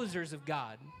become opposers of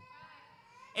God.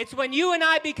 It's when you and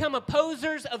I become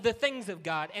opposers of the things of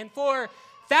God. And for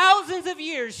thousands of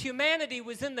years, humanity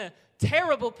was in the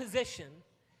terrible position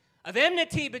of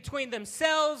enmity between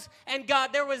themselves and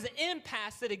God. There was an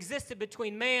impasse that existed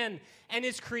between man and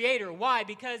his creator. Why?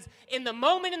 Because in the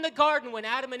moment in the garden when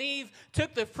Adam and Eve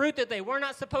took the fruit that they were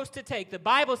not supposed to take, the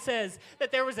Bible says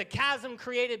that there was a chasm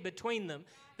created between them.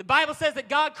 The Bible says that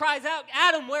God cries out,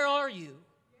 Adam, where are you?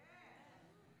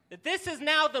 That this is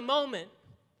now the moment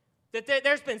that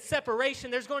there's been separation.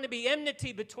 There's going to be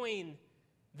enmity between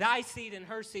thy seed and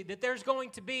her seed. That there's going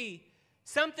to be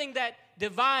something that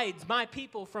divides my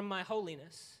people from my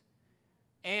holiness.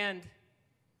 And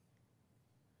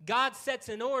God sets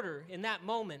in order in that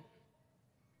moment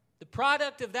the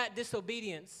product of that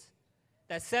disobedience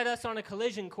that set us on a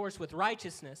collision course with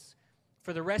righteousness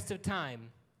for the rest of time.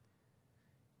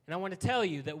 And I want to tell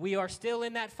you that we are still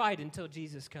in that fight until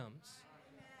Jesus comes.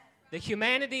 The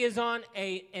humanity is on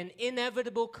an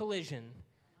inevitable collision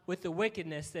with the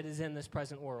wickedness that is in this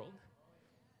present world.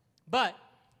 But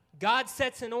God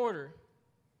sets in order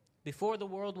before the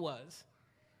world was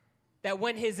that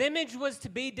when his image was to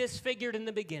be disfigured in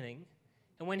the beginning,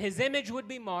 and when his image would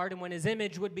be marred, and when his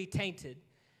image would be tainted,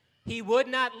 he would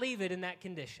not leave it in that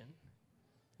condition.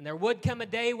 And there would come a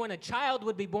day when a child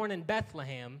would be born in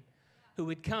Bethlehem who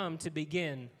would come to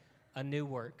begin a new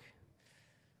work.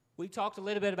 We talked a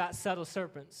little bit about subtle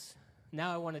serpents.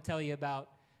 Now I want to tell you about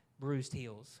bruised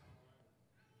heels.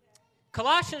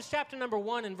 Colossians chapter number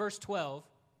 1 and verse 12.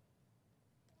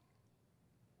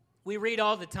 We read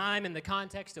all the time in the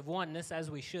context of oneness,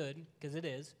 as we should, because it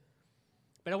is.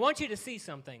 But I want you to see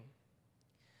something.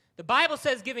 The Bible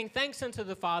says, giving thanks unto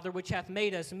the Father, which hath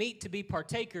made us meet to be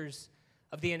partakers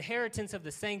of the inheritance of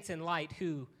the saints in light,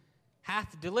 who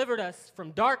hath delivered us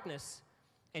from darkness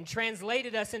and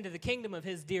translated us into the kingdom of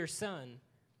his dear Son,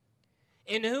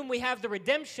 in whom we have the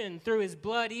redemption through his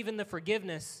blood, even the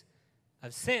forgiveness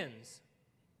of sins,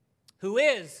 who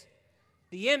is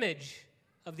the image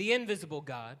of the invisible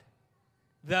God,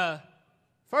 the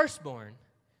firstborn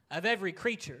of every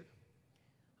creature.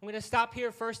 I'm going to stop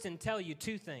here first and tell you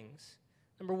two things.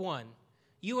 Number one,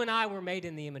 you and I were made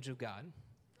in the image of God.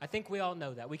 I think we all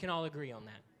know that. We can all agree on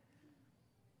that.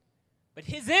 But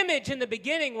his image in the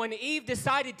beginning, when Eve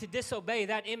decided to disobey,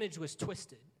 that image was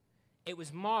twisted. It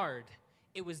was marred.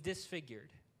 It was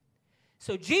disfigured.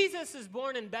 So Jesus is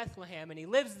born in Bethlehem, and he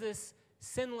lives this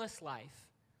sinless life.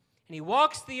 And he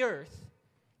walks the earth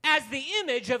as the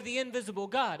image of the invisible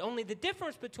God. Only the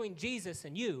difference between Jesus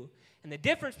and you, and the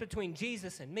difference between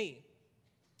Jesus and me,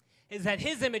 is that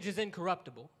his image is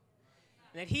incorruptible.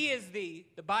 And that he is the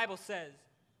Bible says,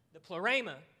 the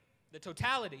pleroma, the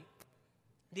totality,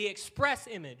 the express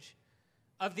image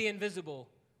of the invisible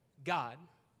God.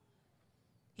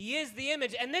 He is the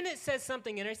image. And then it says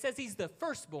something in it. It says he's the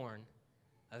firstborn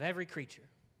of every creature.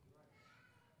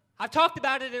 I've talked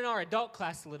about it in our adult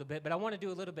class a little bit, but I want to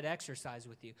do a little bit of exercise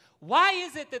with you. Why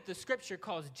is it that the scripture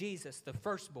calls Jesus the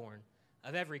firstborn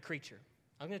of every creature?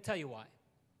 I'm going to tell you why.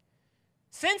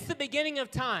 Since the beginning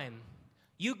of time,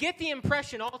 you get the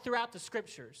impression all throughout the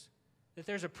scriptures that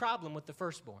there's a problem with the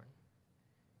firstborn.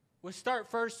 We'll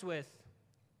start first with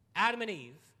Adam and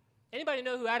Eve. Anybody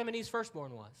know who Adam and Eve's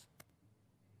firstborn was?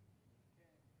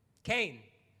 Cain.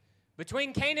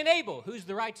 Between Cain and Abel, who's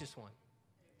the righteous one?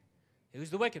 Who's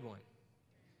the wicked one?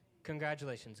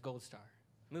 Congratulations, gold star.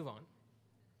 Move on.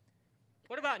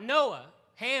 What about Noah,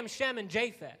 Ham, Shem, and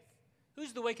Japheth?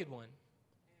 Who's the wicked one?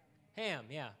 Ham,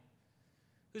 yeah.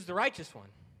 Who's the righteous one?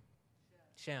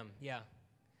 Shem, yeah.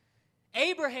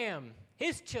 Abraham,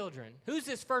 his children. Who's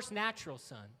his first natural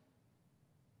son?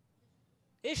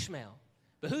 Ishmael.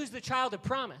 But who's the child of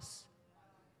promise?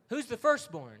 Who's the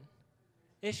firstborn?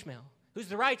 Ishmael. Who's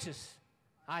the righteous?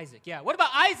 Isaac, yeah. What about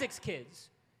Isaac's kids?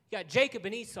 You got Jacob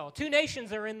and Esau. Two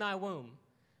nations are in thy womb.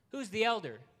 Who's the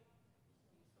elder?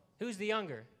 Who's the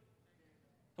younger?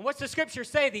 And what's the scripture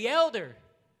say? The elder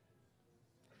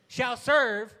shall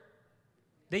serve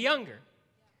the younger.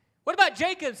 What about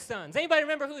Jacob's sons? Anybody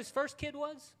remember who his first kid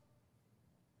was?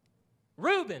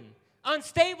 Reuben.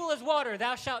 Unstable as water,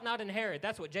 thou shalt not inherit.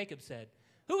 That's what Jacob said.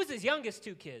 Who was his youngest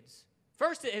two kids?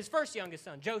 His first youngest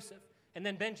son, Joseph, and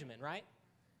then Benjamin, right?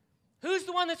 Who's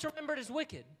the one that's remembered as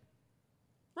wicked?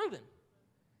 Reuben.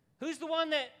 Who's the one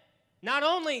that not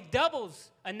only doubles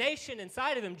a nation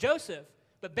inside of him, Joseph,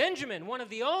 but Benjamin, one of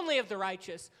the only of the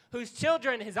righteous, whose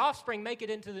children, his offspring, make it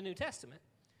into the New Testament?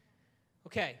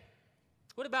 Okay.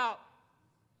 What about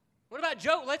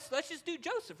Joe? Let's just do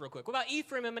Joseph real quick. What about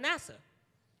Ephraim and Manasseh?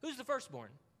 Who's the firstborn?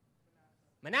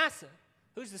 Manasseh.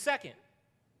 Who's the second?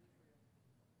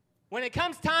 When it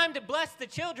comes time to bless the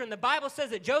children, the Bible says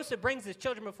that Joseph brings his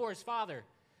children before his father.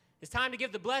 It's time to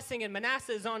give the blessing, and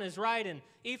Manasseh is on his right, and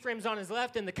Ephraim's on his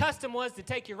left, and the custom was to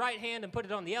take your right hand and put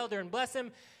it on the elder and bless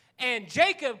him. And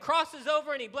Jacob crosses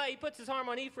over, and he puts his arm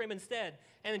on Ephraim instead.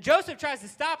 And then Joseph tries to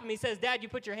stop him. He says, Dad, you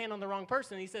put your hand on the wrong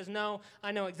person. And he says, no,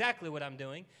 I know exactly what I'm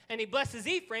doing. And he blesses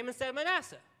Ephraim instead of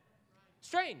Manasseh.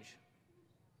 Strange.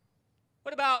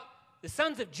 What about the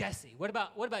sons of Jesse? What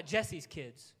about Jesse's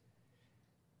kids?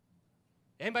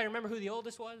 Anybody remember who the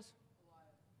oldest was?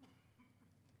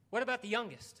 What about the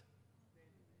youngest?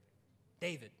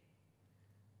 David.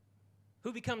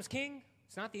 Who becomes king?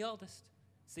 It's not the eldest.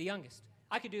 It's the youngest.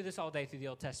 I could do this all day through the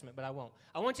Old Testament, but I won't.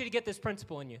 I want you to get this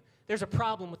principle in you. There's a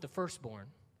problem with the firstborn.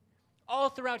 All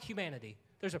throughout humanity,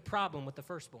 there's a problem with the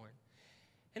firstborn.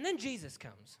 And then Jesus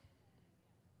comes.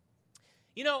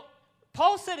 You know,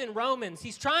 Paul said in Romans,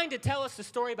 he's trying to tell us the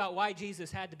story about why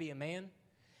Jesus had to be a man.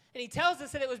 And he tells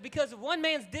us that it was because of one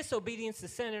man's disobedience the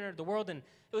sin entered the world, and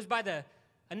it was by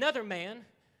another man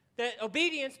that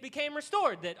obedience became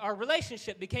restored, that our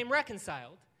relationship became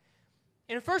reconciled.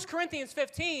 And in 1 Corinthians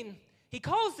 15, he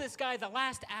calls this guy the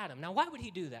last Adam. Now, why would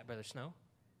he do that, Brother Snow?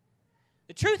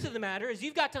 The truth of the matter is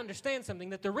you've got to understand something,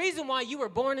 that the reason why you were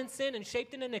born in sin and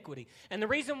shaped in iniquity, and the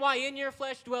reason why in your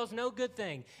flesh dwells no good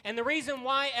thing, and the reason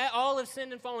why all have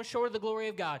sinned and fallen short of the glory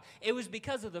of God, it was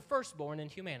because of the firstborn in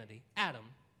humanity, Adam.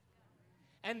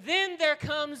 And then there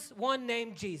comes one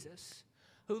named Jesus,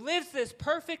 who lives this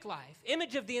perfect life,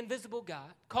 image of the invisible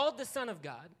God, called the Son of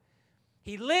God.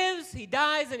 He lives, he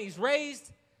dies, and he's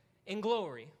raised in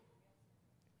glory.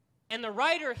 And the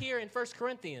writer here in 1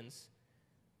 Corinthians,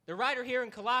 the writer here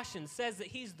in Colossians says that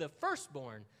he's the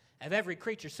firstborn of every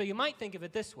creature. So you might think of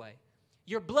it this way.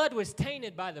 Your blood was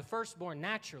tainted by the firstborn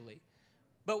naturally.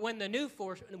 But when the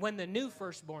new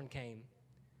firstborn came,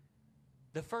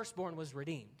 the firstborn was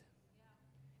redeemed.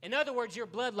 In other words, your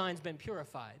bloodline's been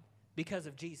purified because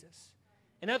of Jesus.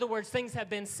 In other words, things have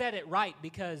been set it right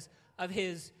because of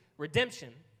his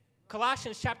redemption.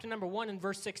 Colossians chapter number 1 and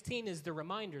verse 16 is the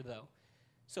reminder, though.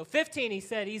 So 15, he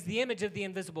said, he's the image of the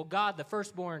invisible God, the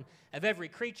firstborn of every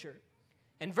creature.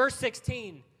 And verse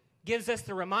 16 gives us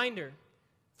the reminder,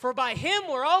 for by him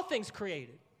were all things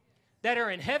created, that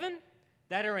are in heaven,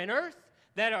 that are in earth,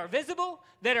 that are visible,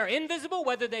 that are invisible,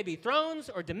 whether they be thrones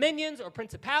or dominions or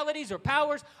principalities or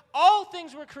powers. All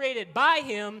things were created by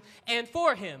him and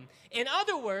for him. In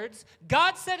other words,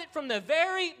 God said it from the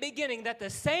very beginning that the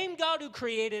same God who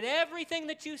created everything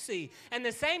that you see, and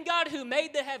the same God who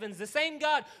made the heavens, the same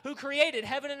God who created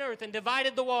heaven and earth and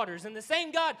divided the waters, and the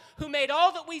same God who made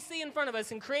all that we see in front of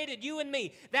us and created you and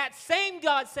me, that same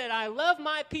God said, I love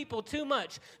my people too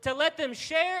much to let them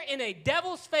share in a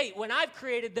devil's fate when I've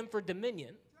created them for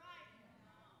dominion.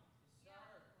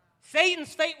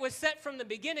 Satan's fate was set from the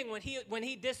beginning when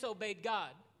he disobeyed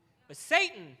God. But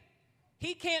Satan,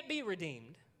 he can't be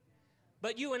redeemed.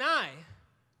 But you and I,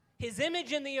 his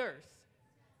image in the earth,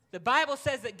 the Bible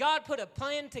says that God put a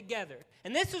plan together.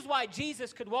 And this is why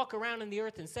Jesus could walk around in the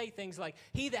earth and say things like,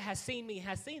 he that has seen me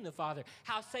has seen the Father.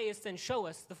 How sayest then, show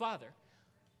us the Father?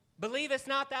 Believest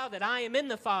not thou that I am in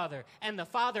the Father, and the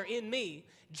Father in me?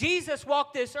 Jesus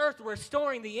walked this earth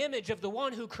restoring the image of the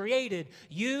one who created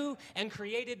you and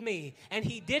created me. And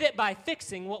he did it by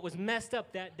fixing what was messed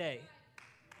up that day.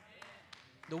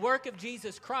 The work of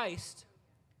Jesus Christ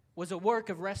was a work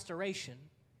of restoration.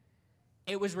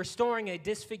 It was restoring a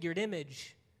disfigured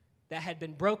image that had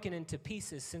been broken into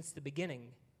pieces since the beginning.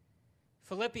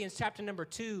 Philippians chapter number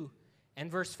 2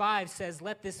 and verse 5 says,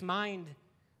 let this mind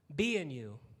be in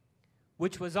you,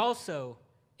 which was also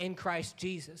in Christ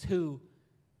Jesus, who,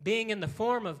 being in the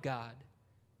form of God,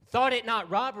 thought it not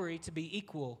robbery to be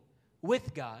equal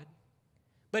with God,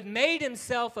 but made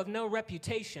himself of no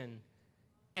reputation,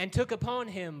 and took upon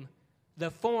him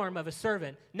the form of a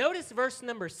servant. Notice verse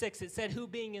number 6, it said, who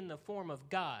being in the form of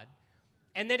God.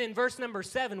 And then in verse number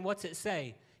 7, what's it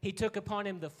say? He took upon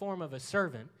him the form of a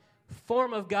servant.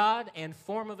 Form of God and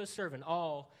form of a servant,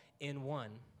 all in one.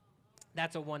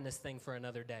 That's a oneness thing for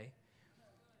another day.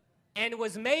 And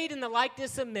was made in the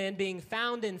likeness of men, being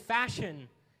found in fashion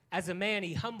as a man,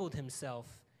 he humbled himself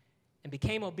and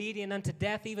became obedient unto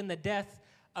death, even the death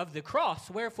of the cross.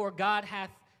 Wherefore God hath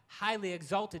highly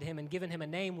exalted him and given him a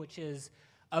name which is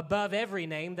above every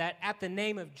name, that at the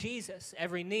name of Jesus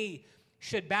every knee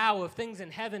should bow, of things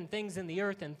in heaven, things in the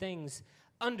earth, and things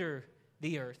under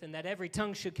the earth, and that every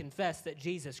tongue should confess that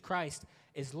Jesus Christ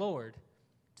is Lord,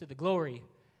 to the glory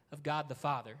of God the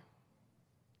Father.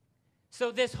 So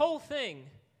this whole thing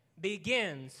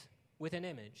begins with an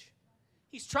image.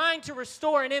 He's trying to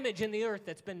restore an image in the earth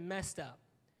that's been messed up.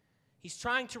 He's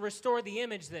trying to restore the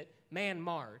image that man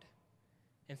marred.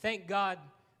 And thank God,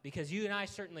 because you and I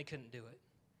certainly couldn't do it.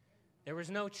 There was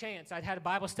no chance. I'd had a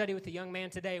Bible study with a young man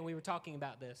today, and we were talking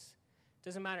about this. It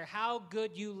doesn't matter how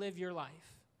good you live your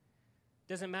life.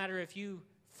 It doesn't matter if you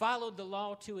followed the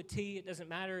law to a T. It doesn't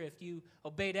matter if you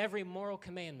obeyed every moral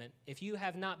commandment. If you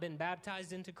have not been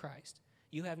baptized into Christ,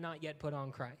 you have not yet put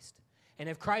on Christ. And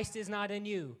if Christ is not in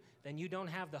you, then you don't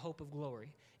have the hope of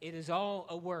glory. It is all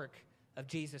a work of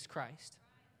Jesus Christ.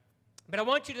 But I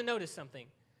want you to notice something.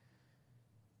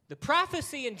 The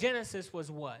prophecy in Genesis was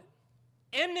what?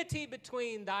 Enmity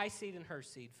between thy seed and her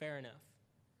seed. Fair enough.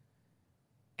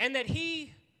 And that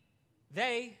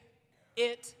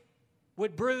it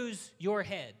would bruise your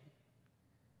head.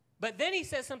 But then he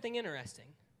says something interesting.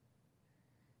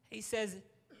 He says,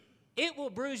 it will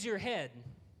bruise your head,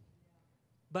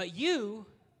 but you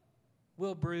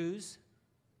will bruise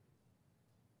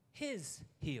his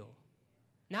heel.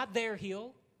 Not their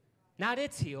heel, not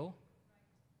its heel,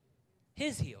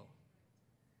 his heel.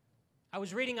 I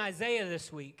was reading Isaiah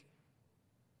this week,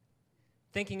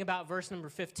 thinking about verse number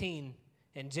 15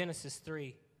 in Genesis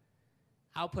 3.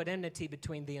 I'll put enmity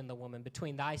between thee and the woman,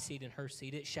 between thy seed and her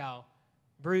seed. It shall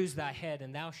bruise thy head,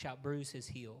 and thou shalt bruise his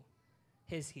heel.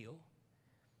 his heel.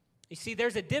 You see,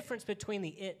 there's a difference between the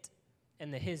it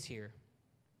and the his here.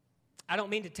 I don't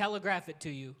mean to telegraph it to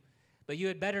you, but you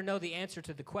had better know the answer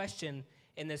to the question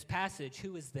in this passage,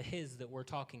 who is the his that we're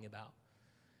talking about?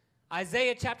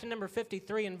 Isaiah chapter number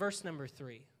 53 and verse number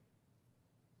 3.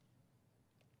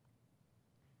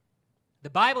 The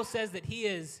Bible says that he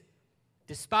is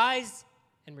despised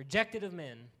and rejected of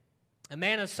men, a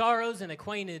man of sorrows and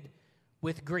acquainted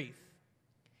with grief.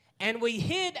 And we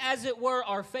hid, as it were,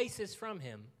 our faces from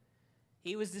him.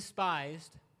 He was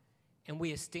despised, and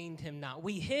we esteemed him not.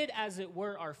 We hid, as it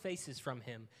were, our faces from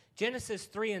him. Genesis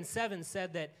 3 and 7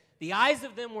 said that the eyes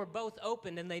of them were both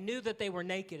opened, and they knew that they were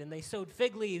naked, and they sewed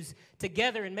fig leaves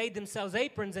together and made themselves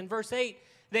aprons. In verse 8,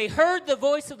 they heard the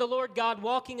voice of the Lord God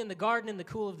walking in the garden in the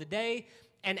cool of the day,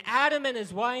 and Adam and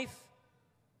his wife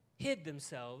hid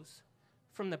themselves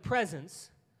from the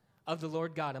presence of the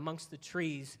Lord God amongst the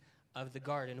trees of the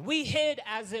garden. We hid,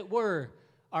 as it were,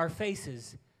 our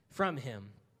faces from him.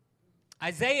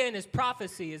 Isaiah in his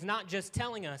prophecy is not just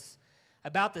telling us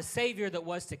about the Savior that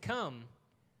was to come,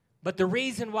 but the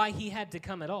reason why he had to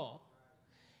come at all.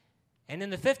 And in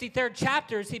the 53rd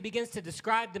chapters, he begins to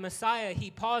describe the Messiah. He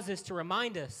pauses to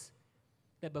remind us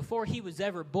that before he was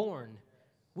ever born,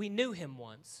 we knew him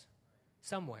once,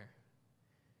 somewhere.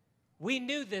 We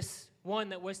knew this one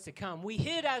that was to come. We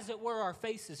hid, as it were, our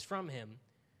faces from him,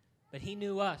 but he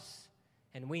knew us,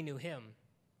 and we knew him.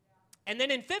 And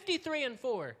then in 53 and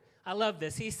 4, I love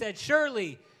this. He said,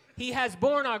 surely he has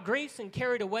borne our griefs and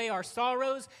carried away our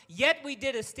sorrows, yet we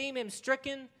did esteem him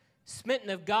stricken, smitten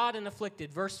of God, and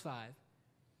afflicted. Verse 5.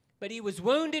 But he was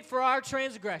wounded for our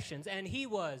transgressions, and he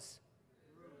was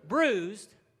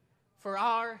bruised for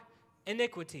our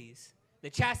iniquities.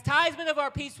 The chastisement of our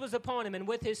peace was upon him, and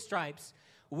with his stripes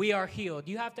we are healed.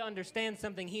 You have to understand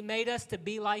something. He made us to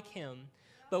be like him.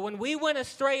 But when we went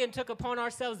astray and took upon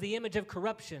ourselves the image of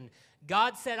corruption,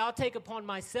 God said, I'll take upon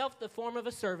myself the form of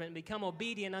a servant and become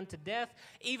obedient unto death,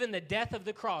 even the death of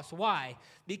the cross. Why?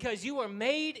 Because you are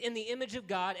made in the image of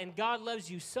God, and God loves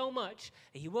you so much,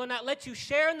 he will not let you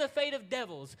share in the fate of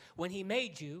devils when he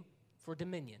made you for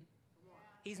dominion.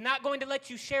 He's not going to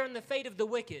let you share in the fate of the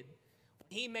wicked.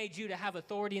 He made you to have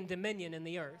authority and dominion in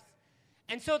the earth.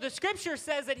 And so the scripture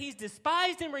says that he's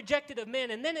despised and rejected of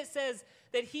men, and then it says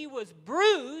that he was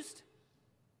bruised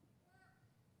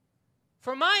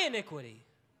for my iniquity.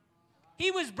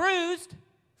 He was bruised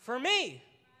for me.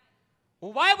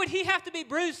 Well, why would he have to be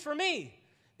bruised for me?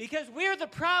 Because we're the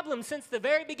problem since the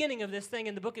very beginning of this thing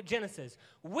in the book of Genesis.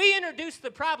 We introduced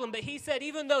the problem, but he said,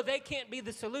 even though they can't be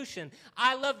the solution,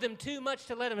 I love them too much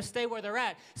to let them stay where they're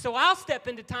at. So I'll step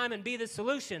into time and be the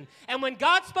solution. And when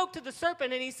God spoke to the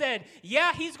serpent and he said,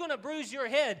 yeah, he's going to bruise your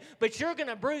head, but you're going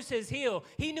to bruise his heel,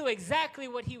 he knew exactly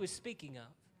what he was speaking of.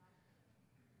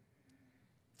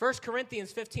 1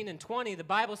 Corinthians 15 and 20, the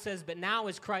Bible says, but now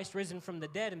is Christ risen from the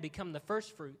dead and become the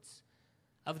firstfruits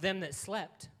of them that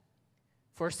slept.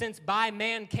 For since by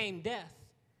man came death,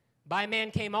 by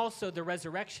man came also the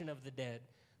resurrection of the dead.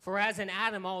 For as in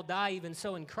Adam all die, even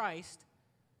so in Christ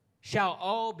shall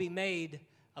all be made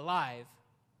alive.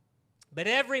 But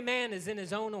every man is in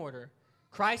his own order,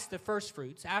 Christ the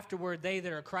firstfruits, afterward they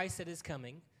that are Christ at his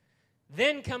coming.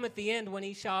 Then cometh the end, when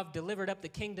he shall have delivered up the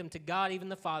kingdom to God, even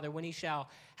the Father, when he shall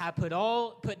have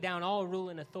put down all rule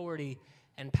and authority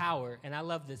and power. And I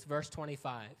love this, verse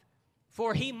 25.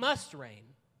 For he must reign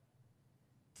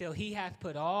till he hath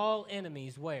put all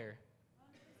enemies where?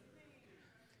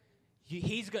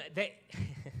 He's going.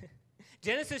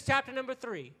 Genesis chapter number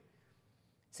 3.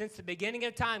 Since the beginning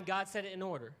of time, God set it in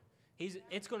order.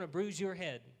 It's going to bruise your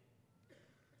head,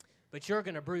 but you're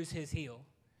going to bruise his heel.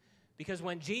 Because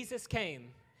when Jesus came,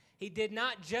 he did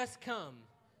not just come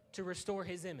to restore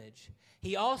his image.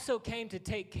 He also came to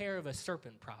take care of a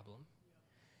serpent problem.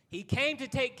 He came to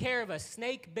take care of a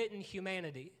snake-bitten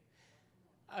humanity.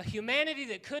 A humanity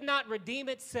that could not redeem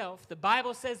itself. The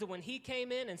Bible says that when he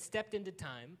came in and stepped into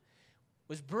time,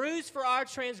 was bruised for our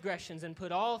transgressions and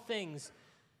put all things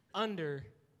under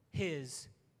his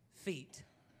feet.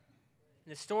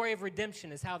 And the story of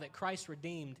redemption is how that Christ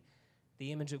redeemed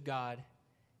the image of God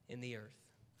in the earth.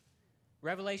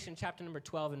 Revelation chapter number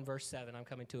 12 and verse 7. I'm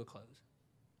coming to a close.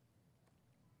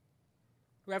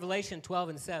 Revelation 12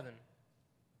 and 7.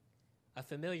 A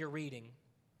familiar reading.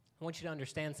 I want you to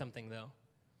understand something, though.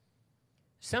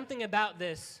 Something about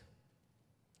this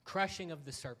crushing of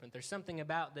the serpent. There's something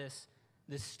about this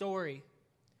story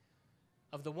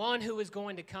of the one who was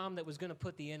going to come that was going to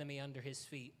put the enemy under his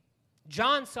feet.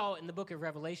 John saw it in the book of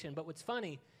Revelation, but what's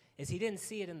funny is he didn't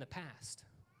see it in the past.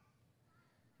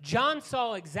 John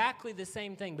saw exactly the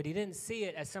same thing, but he didn't see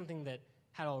it as something that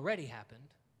had already happened.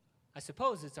 I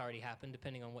suppose it's already happened,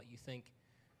 depending on what you think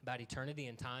about eternity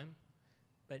and time.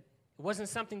 But it wasn't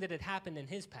something that had happened in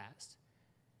his past.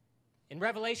 In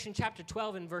Revelation chapter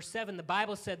 12 and verse 7, the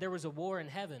Bible said there was a war in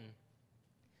heaven.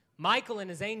 Michael and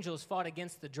his angels fought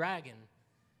against the dragon,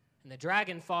 and the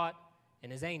dragon fought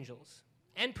and his angels,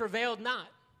 and prevailed not.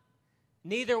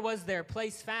 Neither was their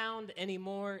place found any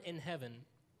more in heaven.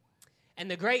 And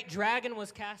the great dragon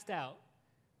was cast out,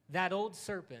 that old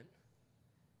serpent,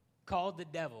 called the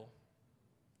devil,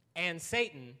 and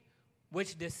Satan,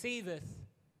 which deceiveth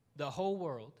the whole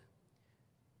world.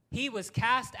 He was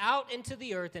cast out into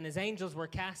the earth, and his angels were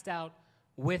cast out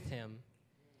with him.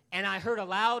 And I heard a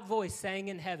loud voice saying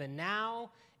in heaven,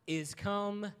 now is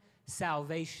come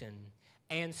salvation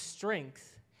and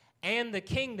strength and the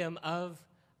kingdom of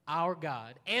our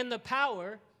God and the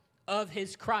power of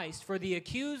his Christ. For the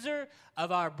accuser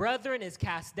of our brethren is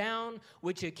cast down,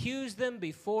 which accused them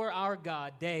before our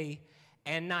God day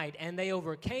and night. And they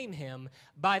overcame him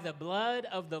by the blood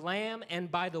of the Lamb and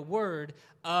by the word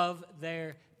of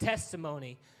their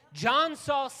testimony. John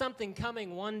saw something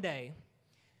coming one day,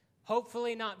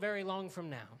 hopefully not very long from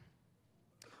now,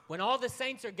 when all the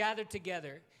saints are gathered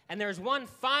together, and there's one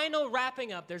final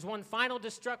wrapping up, there's one final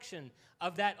destruction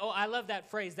of that, oh, I love that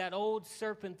phrase, that old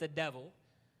serpent, the devil,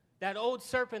 that old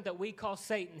serpent that we call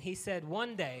Satan. He said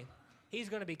one day he's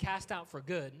going to be cast out for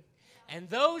good. And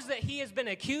those that he has been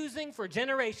accusing for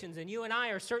generations, and you and I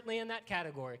are certainly in that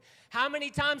category. How many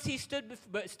times he stood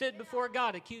before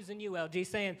God accusing you, LG,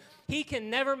 saying, he can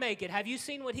never make it. Have you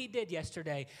seen what he did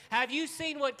yesterday? Have you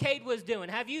seen what Cade was doing?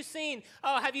 Have you seen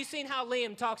how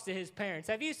Liam talks to his parents?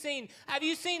 Have you seen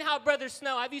how Brother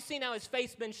Snow, have you seen how his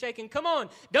face been shaking? Come on,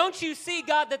 don't you see,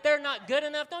 God, that they're not good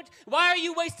enough? Why are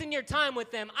you wasting your time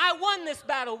with them? I won this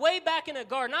battle way back in the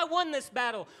garden. I won this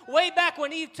battle way back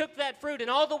when Eve took that fruit, and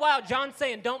all the while, John's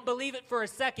saying, don't believe it for a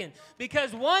second,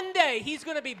 because one day he's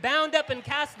going to be bound up and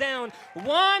cast down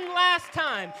one last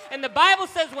time. And the Bible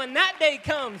says when that day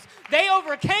comes, they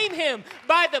overcame him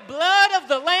by the blood of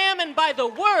the Lamb and by the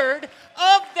word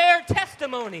of their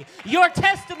testimony. Your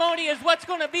testimony is what's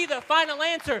going to be the final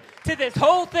answer to this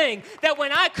whole thing. That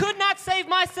when I could not save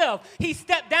myself, he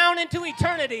stepped down into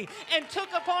eternity and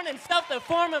took upon himself the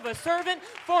form of a servant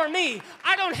for me.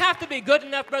 I don't have to be good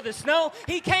enough, Brother Snow.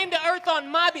 He came to earth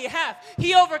on my behalf.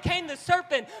 He overcame the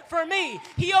serpent for me.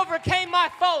 He overcame my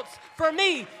faults for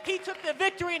me. He took the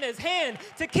victory in his hand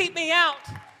to keep me out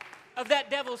of that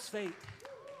devil's fate.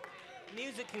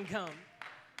 Music can come.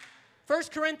 1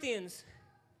 Corinthians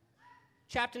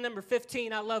chapter number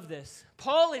 15, I love this.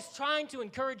 Paul is trying to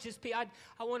encourage his people.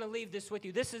 I want to leave this with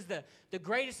you. This is the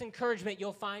greatest encouragement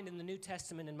you'll find in the New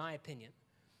Testament, in my opinion.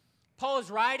 Paul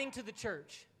is writing to the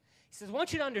church. He says, I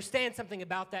want you to understand something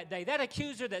about that day. That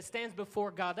accuser that stands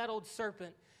before God, that old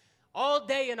serpent, all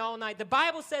day and all night. The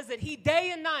Bible says that he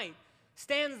day and night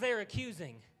stands there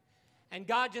accusing. And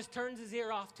God just turns his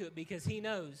ear off to it because he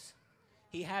knows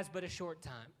he has but a short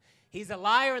time. He's a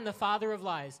liar and the father of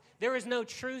lies. There is no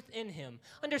truth in him.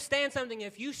 Understand something.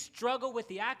 If you struggle with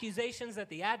the accusations that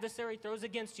the adversary throws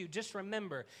against you, just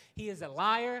remember, he is a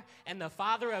liar and the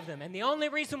father of them. And the only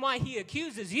reason why he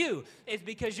accuses you is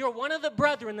because you're one of the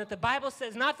brethren that the Bible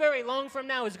says not very long from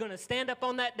now is going to stand up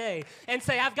on that day and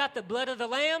say, I've got the blood of the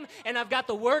Lamb and I've got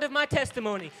the word of my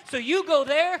testimony. So you go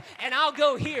there and I'll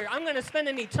go here. I'm going to spend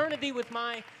an eternity with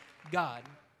my God.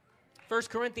 1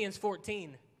 Corinthians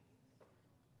 15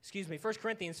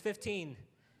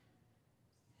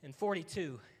 and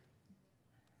 42.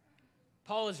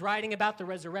 Paul is writing about the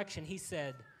resurrection. He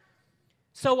said,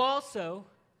 so also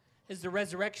is the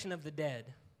resurrection of the dead.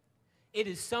 It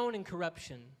is sown in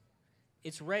corruption.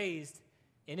 It's raised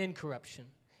in incorruption.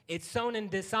 It's sown in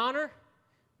dishonor,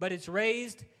 but it's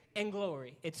raised in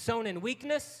glory. It's sown in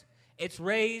weakness. It's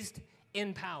raised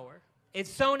in power.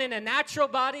 It's sown in a natural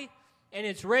body, and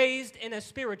it's raised in a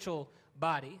spiritual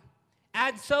body.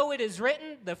 And so it is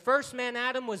written, the first man,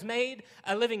 Adam, was made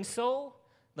a living soul.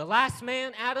 The last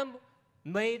man, Adam,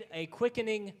 made a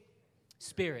quickening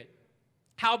spirit.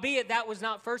 Howbeit that was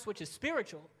not first which is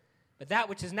spiritual, but that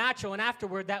which is natural, and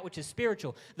afterward that which is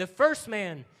spiritual. The first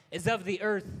man is of the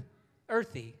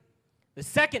earthy. The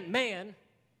second man,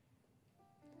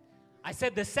 I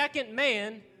said the second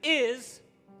man is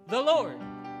the Lord.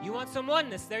 You want some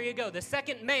oneness? There you go. The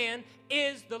second man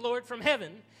is the Lord from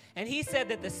heaven. And he said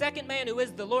that the second man who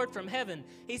is the Lord from heaven,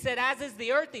 he said, as is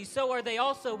the earthy, so are they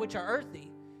also which are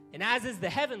earthy. And as is the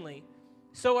heavenly,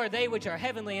 so are they which are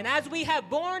heavenly. And as we have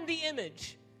borne the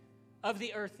image of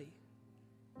the earthy,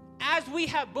 as we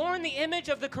have borne the image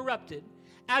of the corrupted,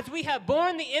 as we have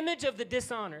borne the image of the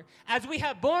dishonor, as we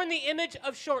have borne the image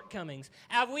of shortcomings,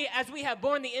 as we have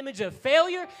borne the image of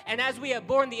failure, and as we have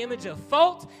borne the image of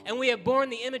fault, and we have borne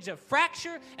the image of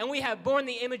fracture, and we have borne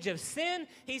the image of sin,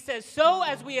 he says, so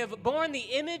as we have borne the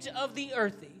image of the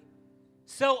earthy,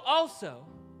 so also,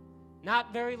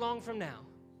 not very long from now,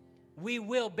 we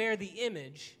will bear the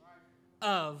image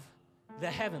of the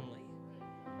heavenly.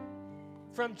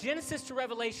 From Genesis to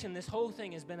Revelation, this whole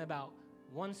thing has been about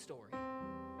one story.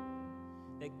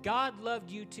 That God loved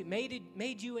you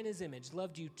made you in his image,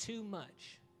 loved you too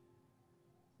much,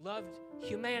 loved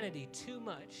humanity too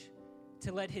much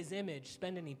to let his image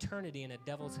spend an eternity in a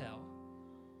devil's hell.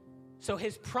 So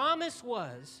his promise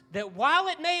was that while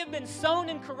it may have been sown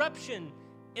in corruption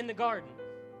in the garden,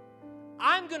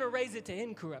 I'm going to raise it to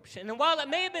incorruption. And while it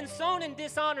may have been sown in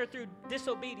dishonor through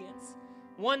disobedience,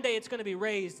 one day it's going to be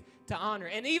raised to honor.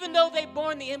 And even though they've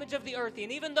borne the image of the earthy,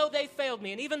 and even though they failed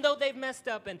me, and even though they've messed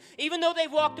up, and even though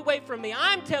they've walked away from me,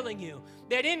 I'm telling you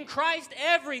that in Christ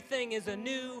everything is a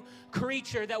new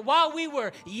creature. That while we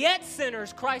were yet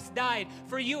sinners, Christ died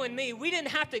for you and me. We didn't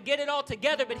have to get it all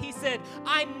together, but he said,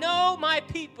 I know my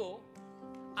people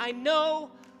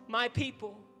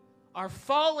are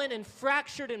fallen and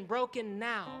fractured and broken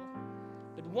now,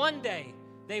 but one day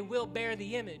they will bear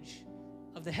the image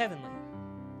of the heavenly.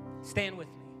 Stand with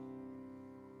me.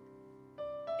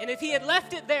 And if he had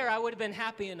left it there, I would have been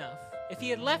happy enough. If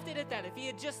he had left it at that, if he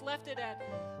had just left it at,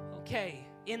 okay,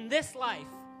 in this life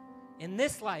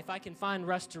I can find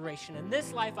restoration. In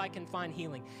this life I can find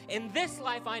healing. In this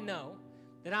life I know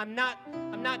that I'm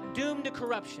not doomed to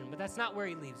corruption, but that's not where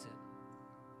he leaves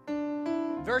it.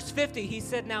 Verse 50, he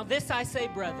said, now this I say,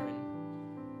 brethren,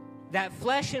 that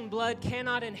flesh and blood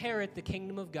cannot inherit the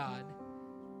kingdom of God,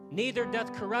 neither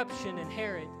doth corruption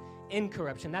inherit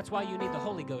incorruption. That's why you need the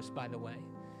Holy Ghost, by the way.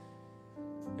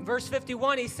 In verse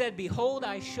 51, he said, behold,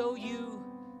 I show you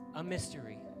a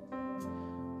mystery.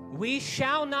 We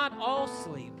shall not all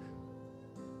sleep,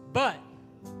 but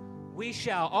we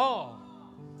shall all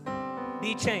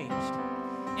be changed.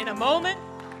 In a moment,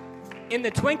 in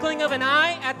the twinkling of an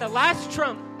eye, at the last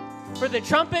trump, for the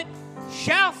trumpet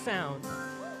shall sound,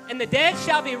 and the dead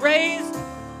shall be raised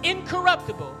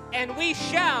incorruptible, and we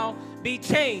shall be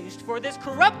changed. For this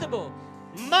corruptible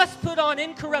must put on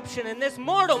incorruption, and this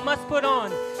mortal must put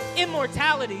on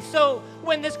immortality. So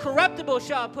when this corruptible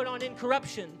shall put on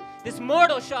incorruption, this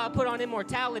mortal shall put on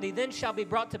immortality, then shall be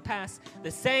brought to pass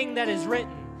the saying that is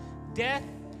written, death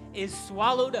is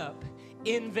swallowed up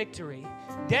in victory.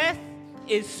 Death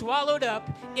is swallowed up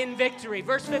in victory.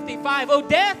 Verse 55, O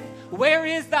death, where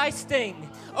is thy sting?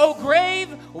 O grave,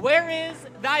 where is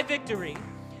thy victory?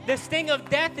 The sting of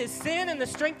death is sin, and the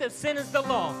strength of sin is the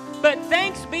law. But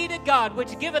thanks be to God,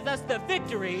 which giveth us the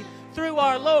victory through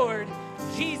our Lord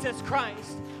Jesus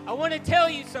Christ. I want to tell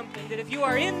you something, that if you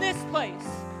are in this place,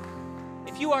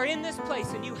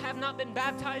 and you have not been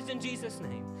baptized in Jesus'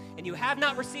 name, and you have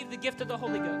not received the gift of the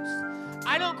Holy Ghost,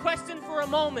 I don't question for a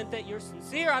moment that you're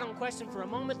sincere. I don't question for a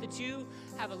moment that you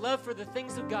have a love for the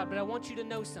things of God, but I want you to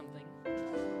know something.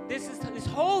 This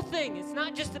whole thing, it's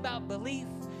not just about belief,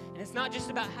 and it's not just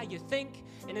about how you think,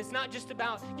 and it's not just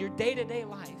about your day-to-day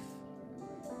life.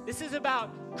 This is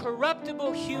about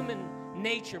corruptible human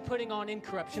nature putting on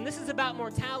incorruption. This is about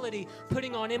mortality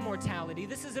putting on immortality.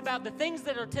 This is about the things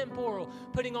that are temporal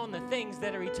putting on the things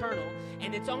that are eternal.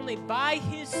 And it's only by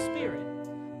his Spirit,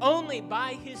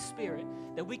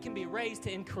 that we can be raised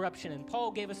to incorruption. And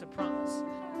Paul gave us a promise.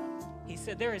 He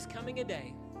said there is coming a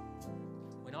day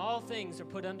when all things are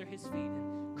put under his feet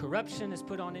and corruption is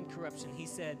put on incorruption. He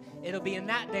said it'll be in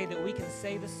that day that we can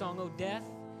say the song, O death,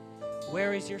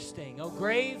 where is your sting? O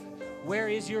grave, where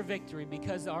is your victory?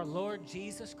 Because our Lord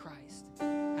Jesus Christ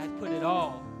had put it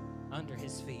all under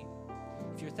his feet.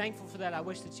 If you're thankful for that, I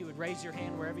wish that you would raise your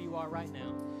hand wherever you are right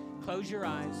now. Close your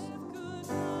eyes.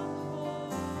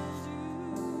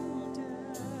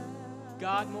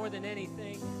 God, more than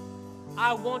anything,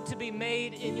 I want to be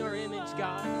made in your image,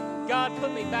 God. God,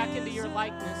 put me back into your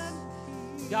likeness.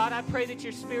 God, I pray that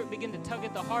your Spirit begin to tug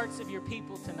at the hearts of your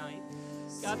people tonight.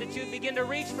 God, that you would begin to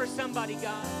reach for somebody,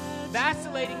 God,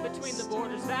 vacillating between the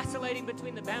borders, vacillating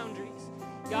between the boundaries.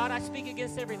 God, I speak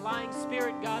against every lying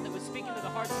spirit, God, that would speak into the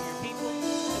hearts of your people,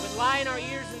 that would lie in our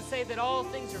ears and say that all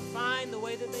things are fine the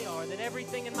way that they are, that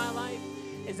everything in my life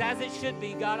is as it should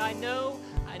be. God, I know,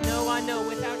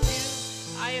 without you,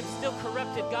 I am still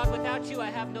corrupted. God, without you, I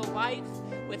have no life.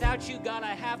 Without you, God,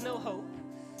 I have no hope.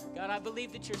 God, I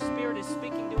believe that your Spirit is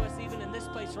speaking to us even in this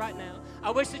place right now. I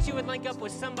wish that you would link up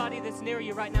with somebody that's near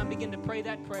you right now and begin to pray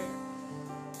that prayer.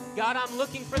 God, I'm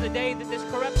looking for the day that this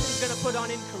corruption is going to put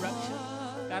on incorruption.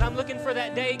 God, I'm looking for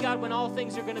that day, God, when all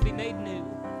things are going to be made new.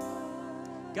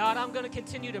 God, I'm going to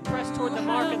continue to press toward the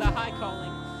mark of the high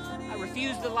calling. I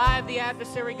refuse the lie of the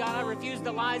adversary, God. I refuse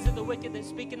the lies of the wicked that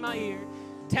speak in my ear,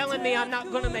 telling me I'm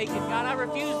not going to make it. God, I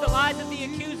refuse the lies of the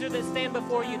accuser that stand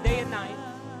before you day and night,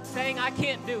 saying I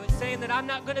can't do it, saying that I'm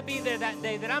not going to be there that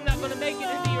day, that I'm not going to make it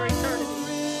into your eternity.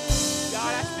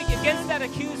 God, I speak against that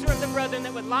accuser of the brethren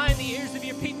that would lie in the ears of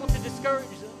your people to discourage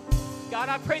them. God,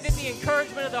 I pray that the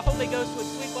encouragement of the Holy Ghost would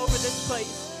sweep over this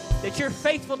place, that you're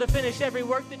faithful to finish every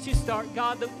work that you start.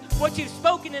 God, what you've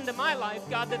spoken into my life,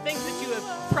 God, the things that you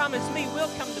have promised me will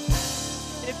come to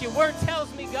pass. And if your word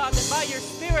tells me, God, that by your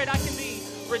Spirit I can be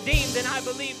redeemed, then I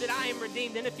believe that I am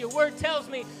redeemed. And if your word tells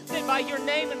me that by your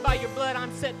name and by your blood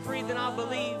I'm set free, then I'll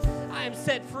believe I am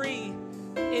set free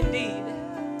indeed.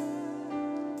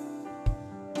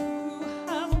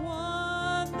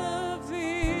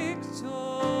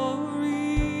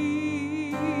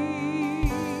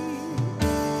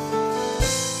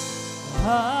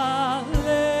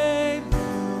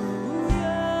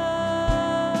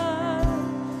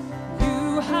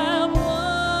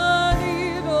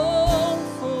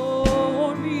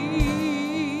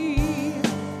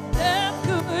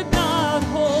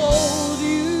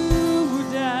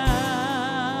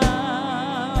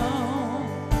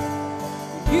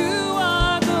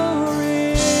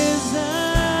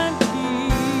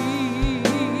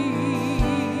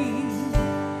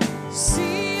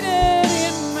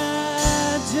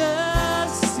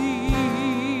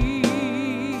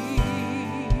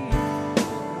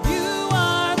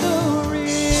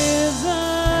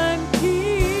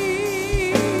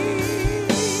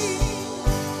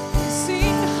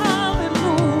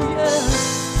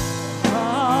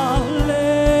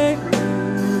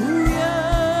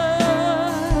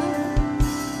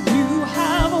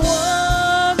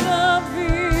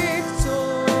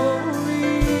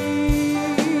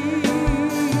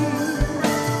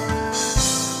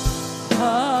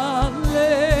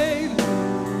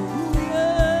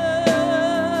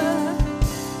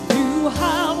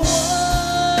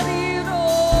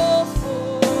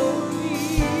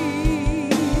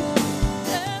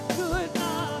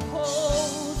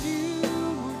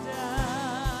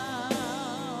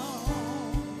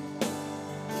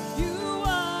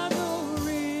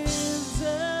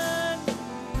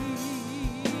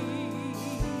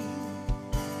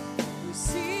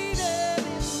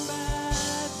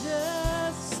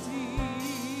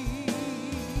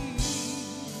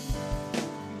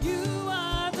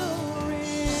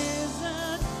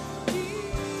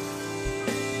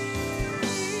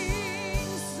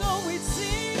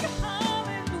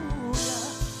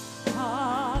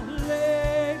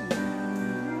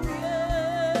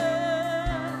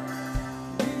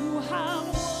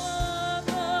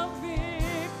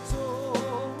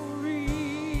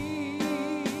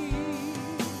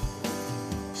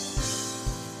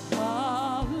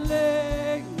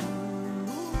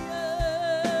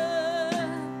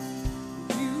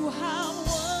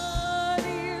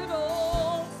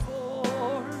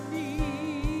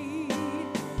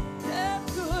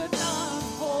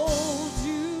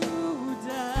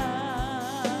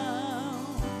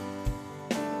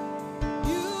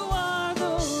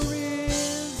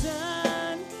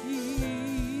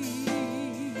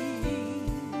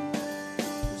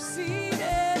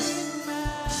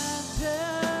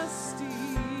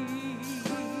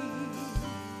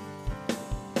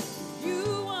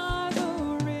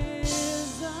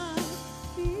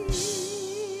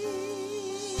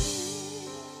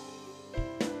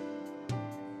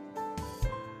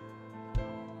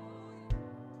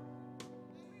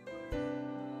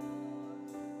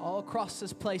 All across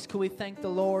this place, could we thank the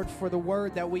Lord for the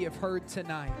word that we have heard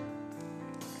tonight?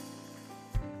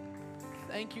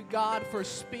 Thank you, God, for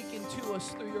speaking to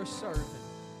us through your servant.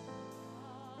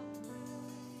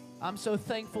 I'm so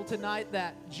thankful tonight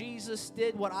that Jesus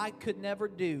did what I could never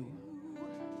do,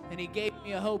 and he gave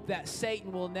me a hope that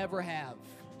Satan will never have.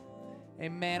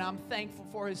 Amen. I'm thankful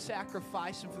for his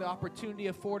sacrifice and for the opportunity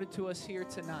afforded to us here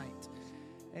tonight.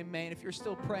 Amen. If you're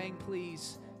still praying,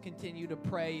 please continue to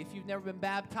pray. If you've never been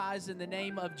baptized in the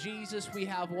name of Jesus, we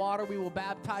have water. We will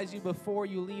baptize you before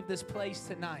you leave this place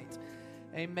tonight.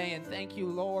 Amen. Thank you,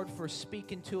 Lord, for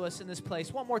speaking to us in this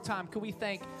place. One more time, could we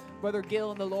thank Brother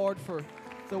Gill and the Lord for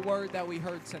the word that we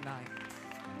heard tonight?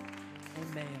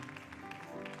 Amen.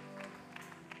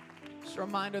 Just a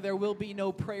reminder, there will be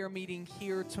no prayer meeting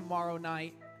here tomorrow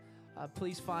night.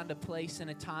 Please find a place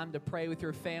and a time to pray with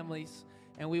your families.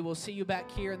 And we will see you back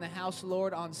here in the house,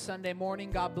 Lord, on Sunday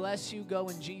morning. God bless you. Go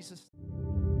in Jesus' name.